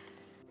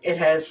it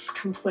has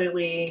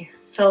completely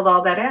filled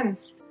all that in.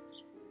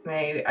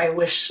 I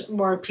wish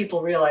more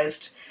people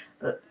realized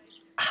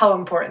how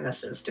important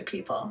this is to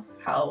people,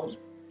 how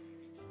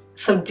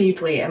so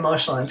deeply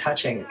emotional and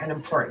touching and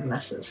important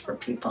this is for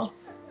people.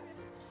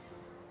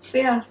 So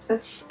yeah,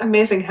 it's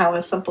amazing how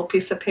a simple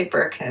piece of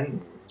paper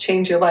can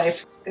change your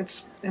life.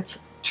 It's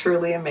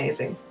truly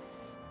amazing.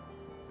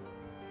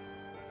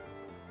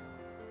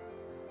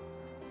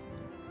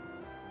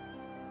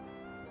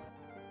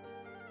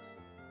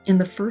 In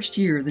the first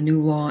year the new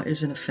law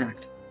is in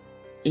effect,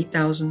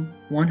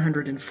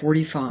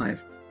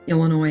 8,145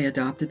 Illinois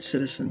adopted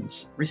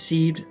citizens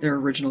received their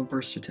original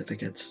birth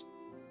certificates.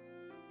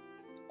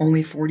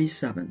 Only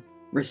 47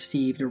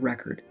 received a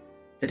record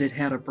that it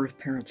had a birth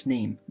parent's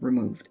name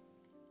removed.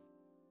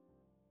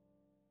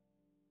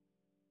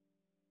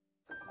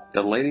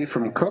 The lady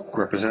from Cook,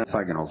 Representative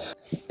Feigenholz.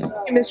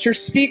 Mr.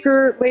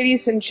 Speaker,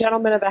 ladies and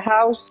gentlemen of the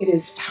House, it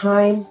is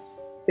time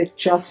that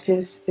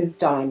justice is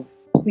done.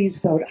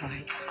 Please vote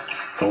aye.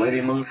 The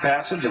lady moved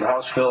passage of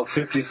House Bill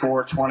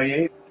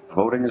 5428.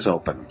 Voting is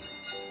open.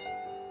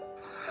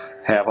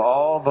 Have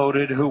all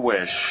voted who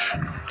wish.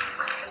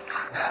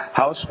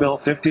 House Bill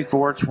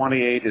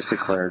 5428 is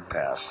declared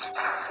passed.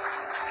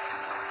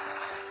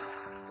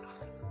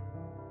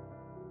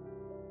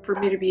 For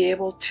me to be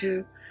able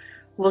to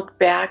look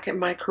back at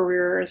my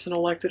career as an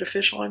elected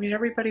official, I mean,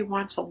 everybody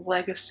wants a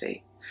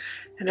legacy,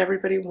 and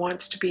everybody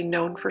wants to be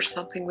known for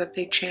something that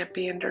they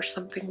championed or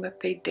something that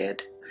they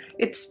did.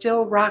 It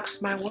still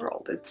rocks my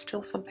world. It's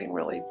still something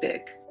really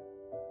big.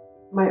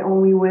 My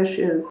only wish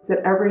is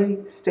that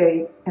every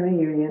state in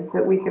the union,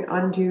 that we can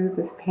undo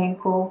this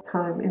painful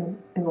time in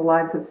the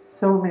lives of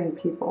so many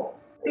people.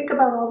 Think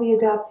about all the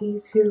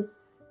adoptees who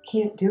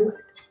can't do it.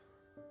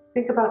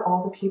 Think about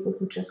all the people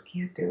who just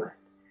can't do it.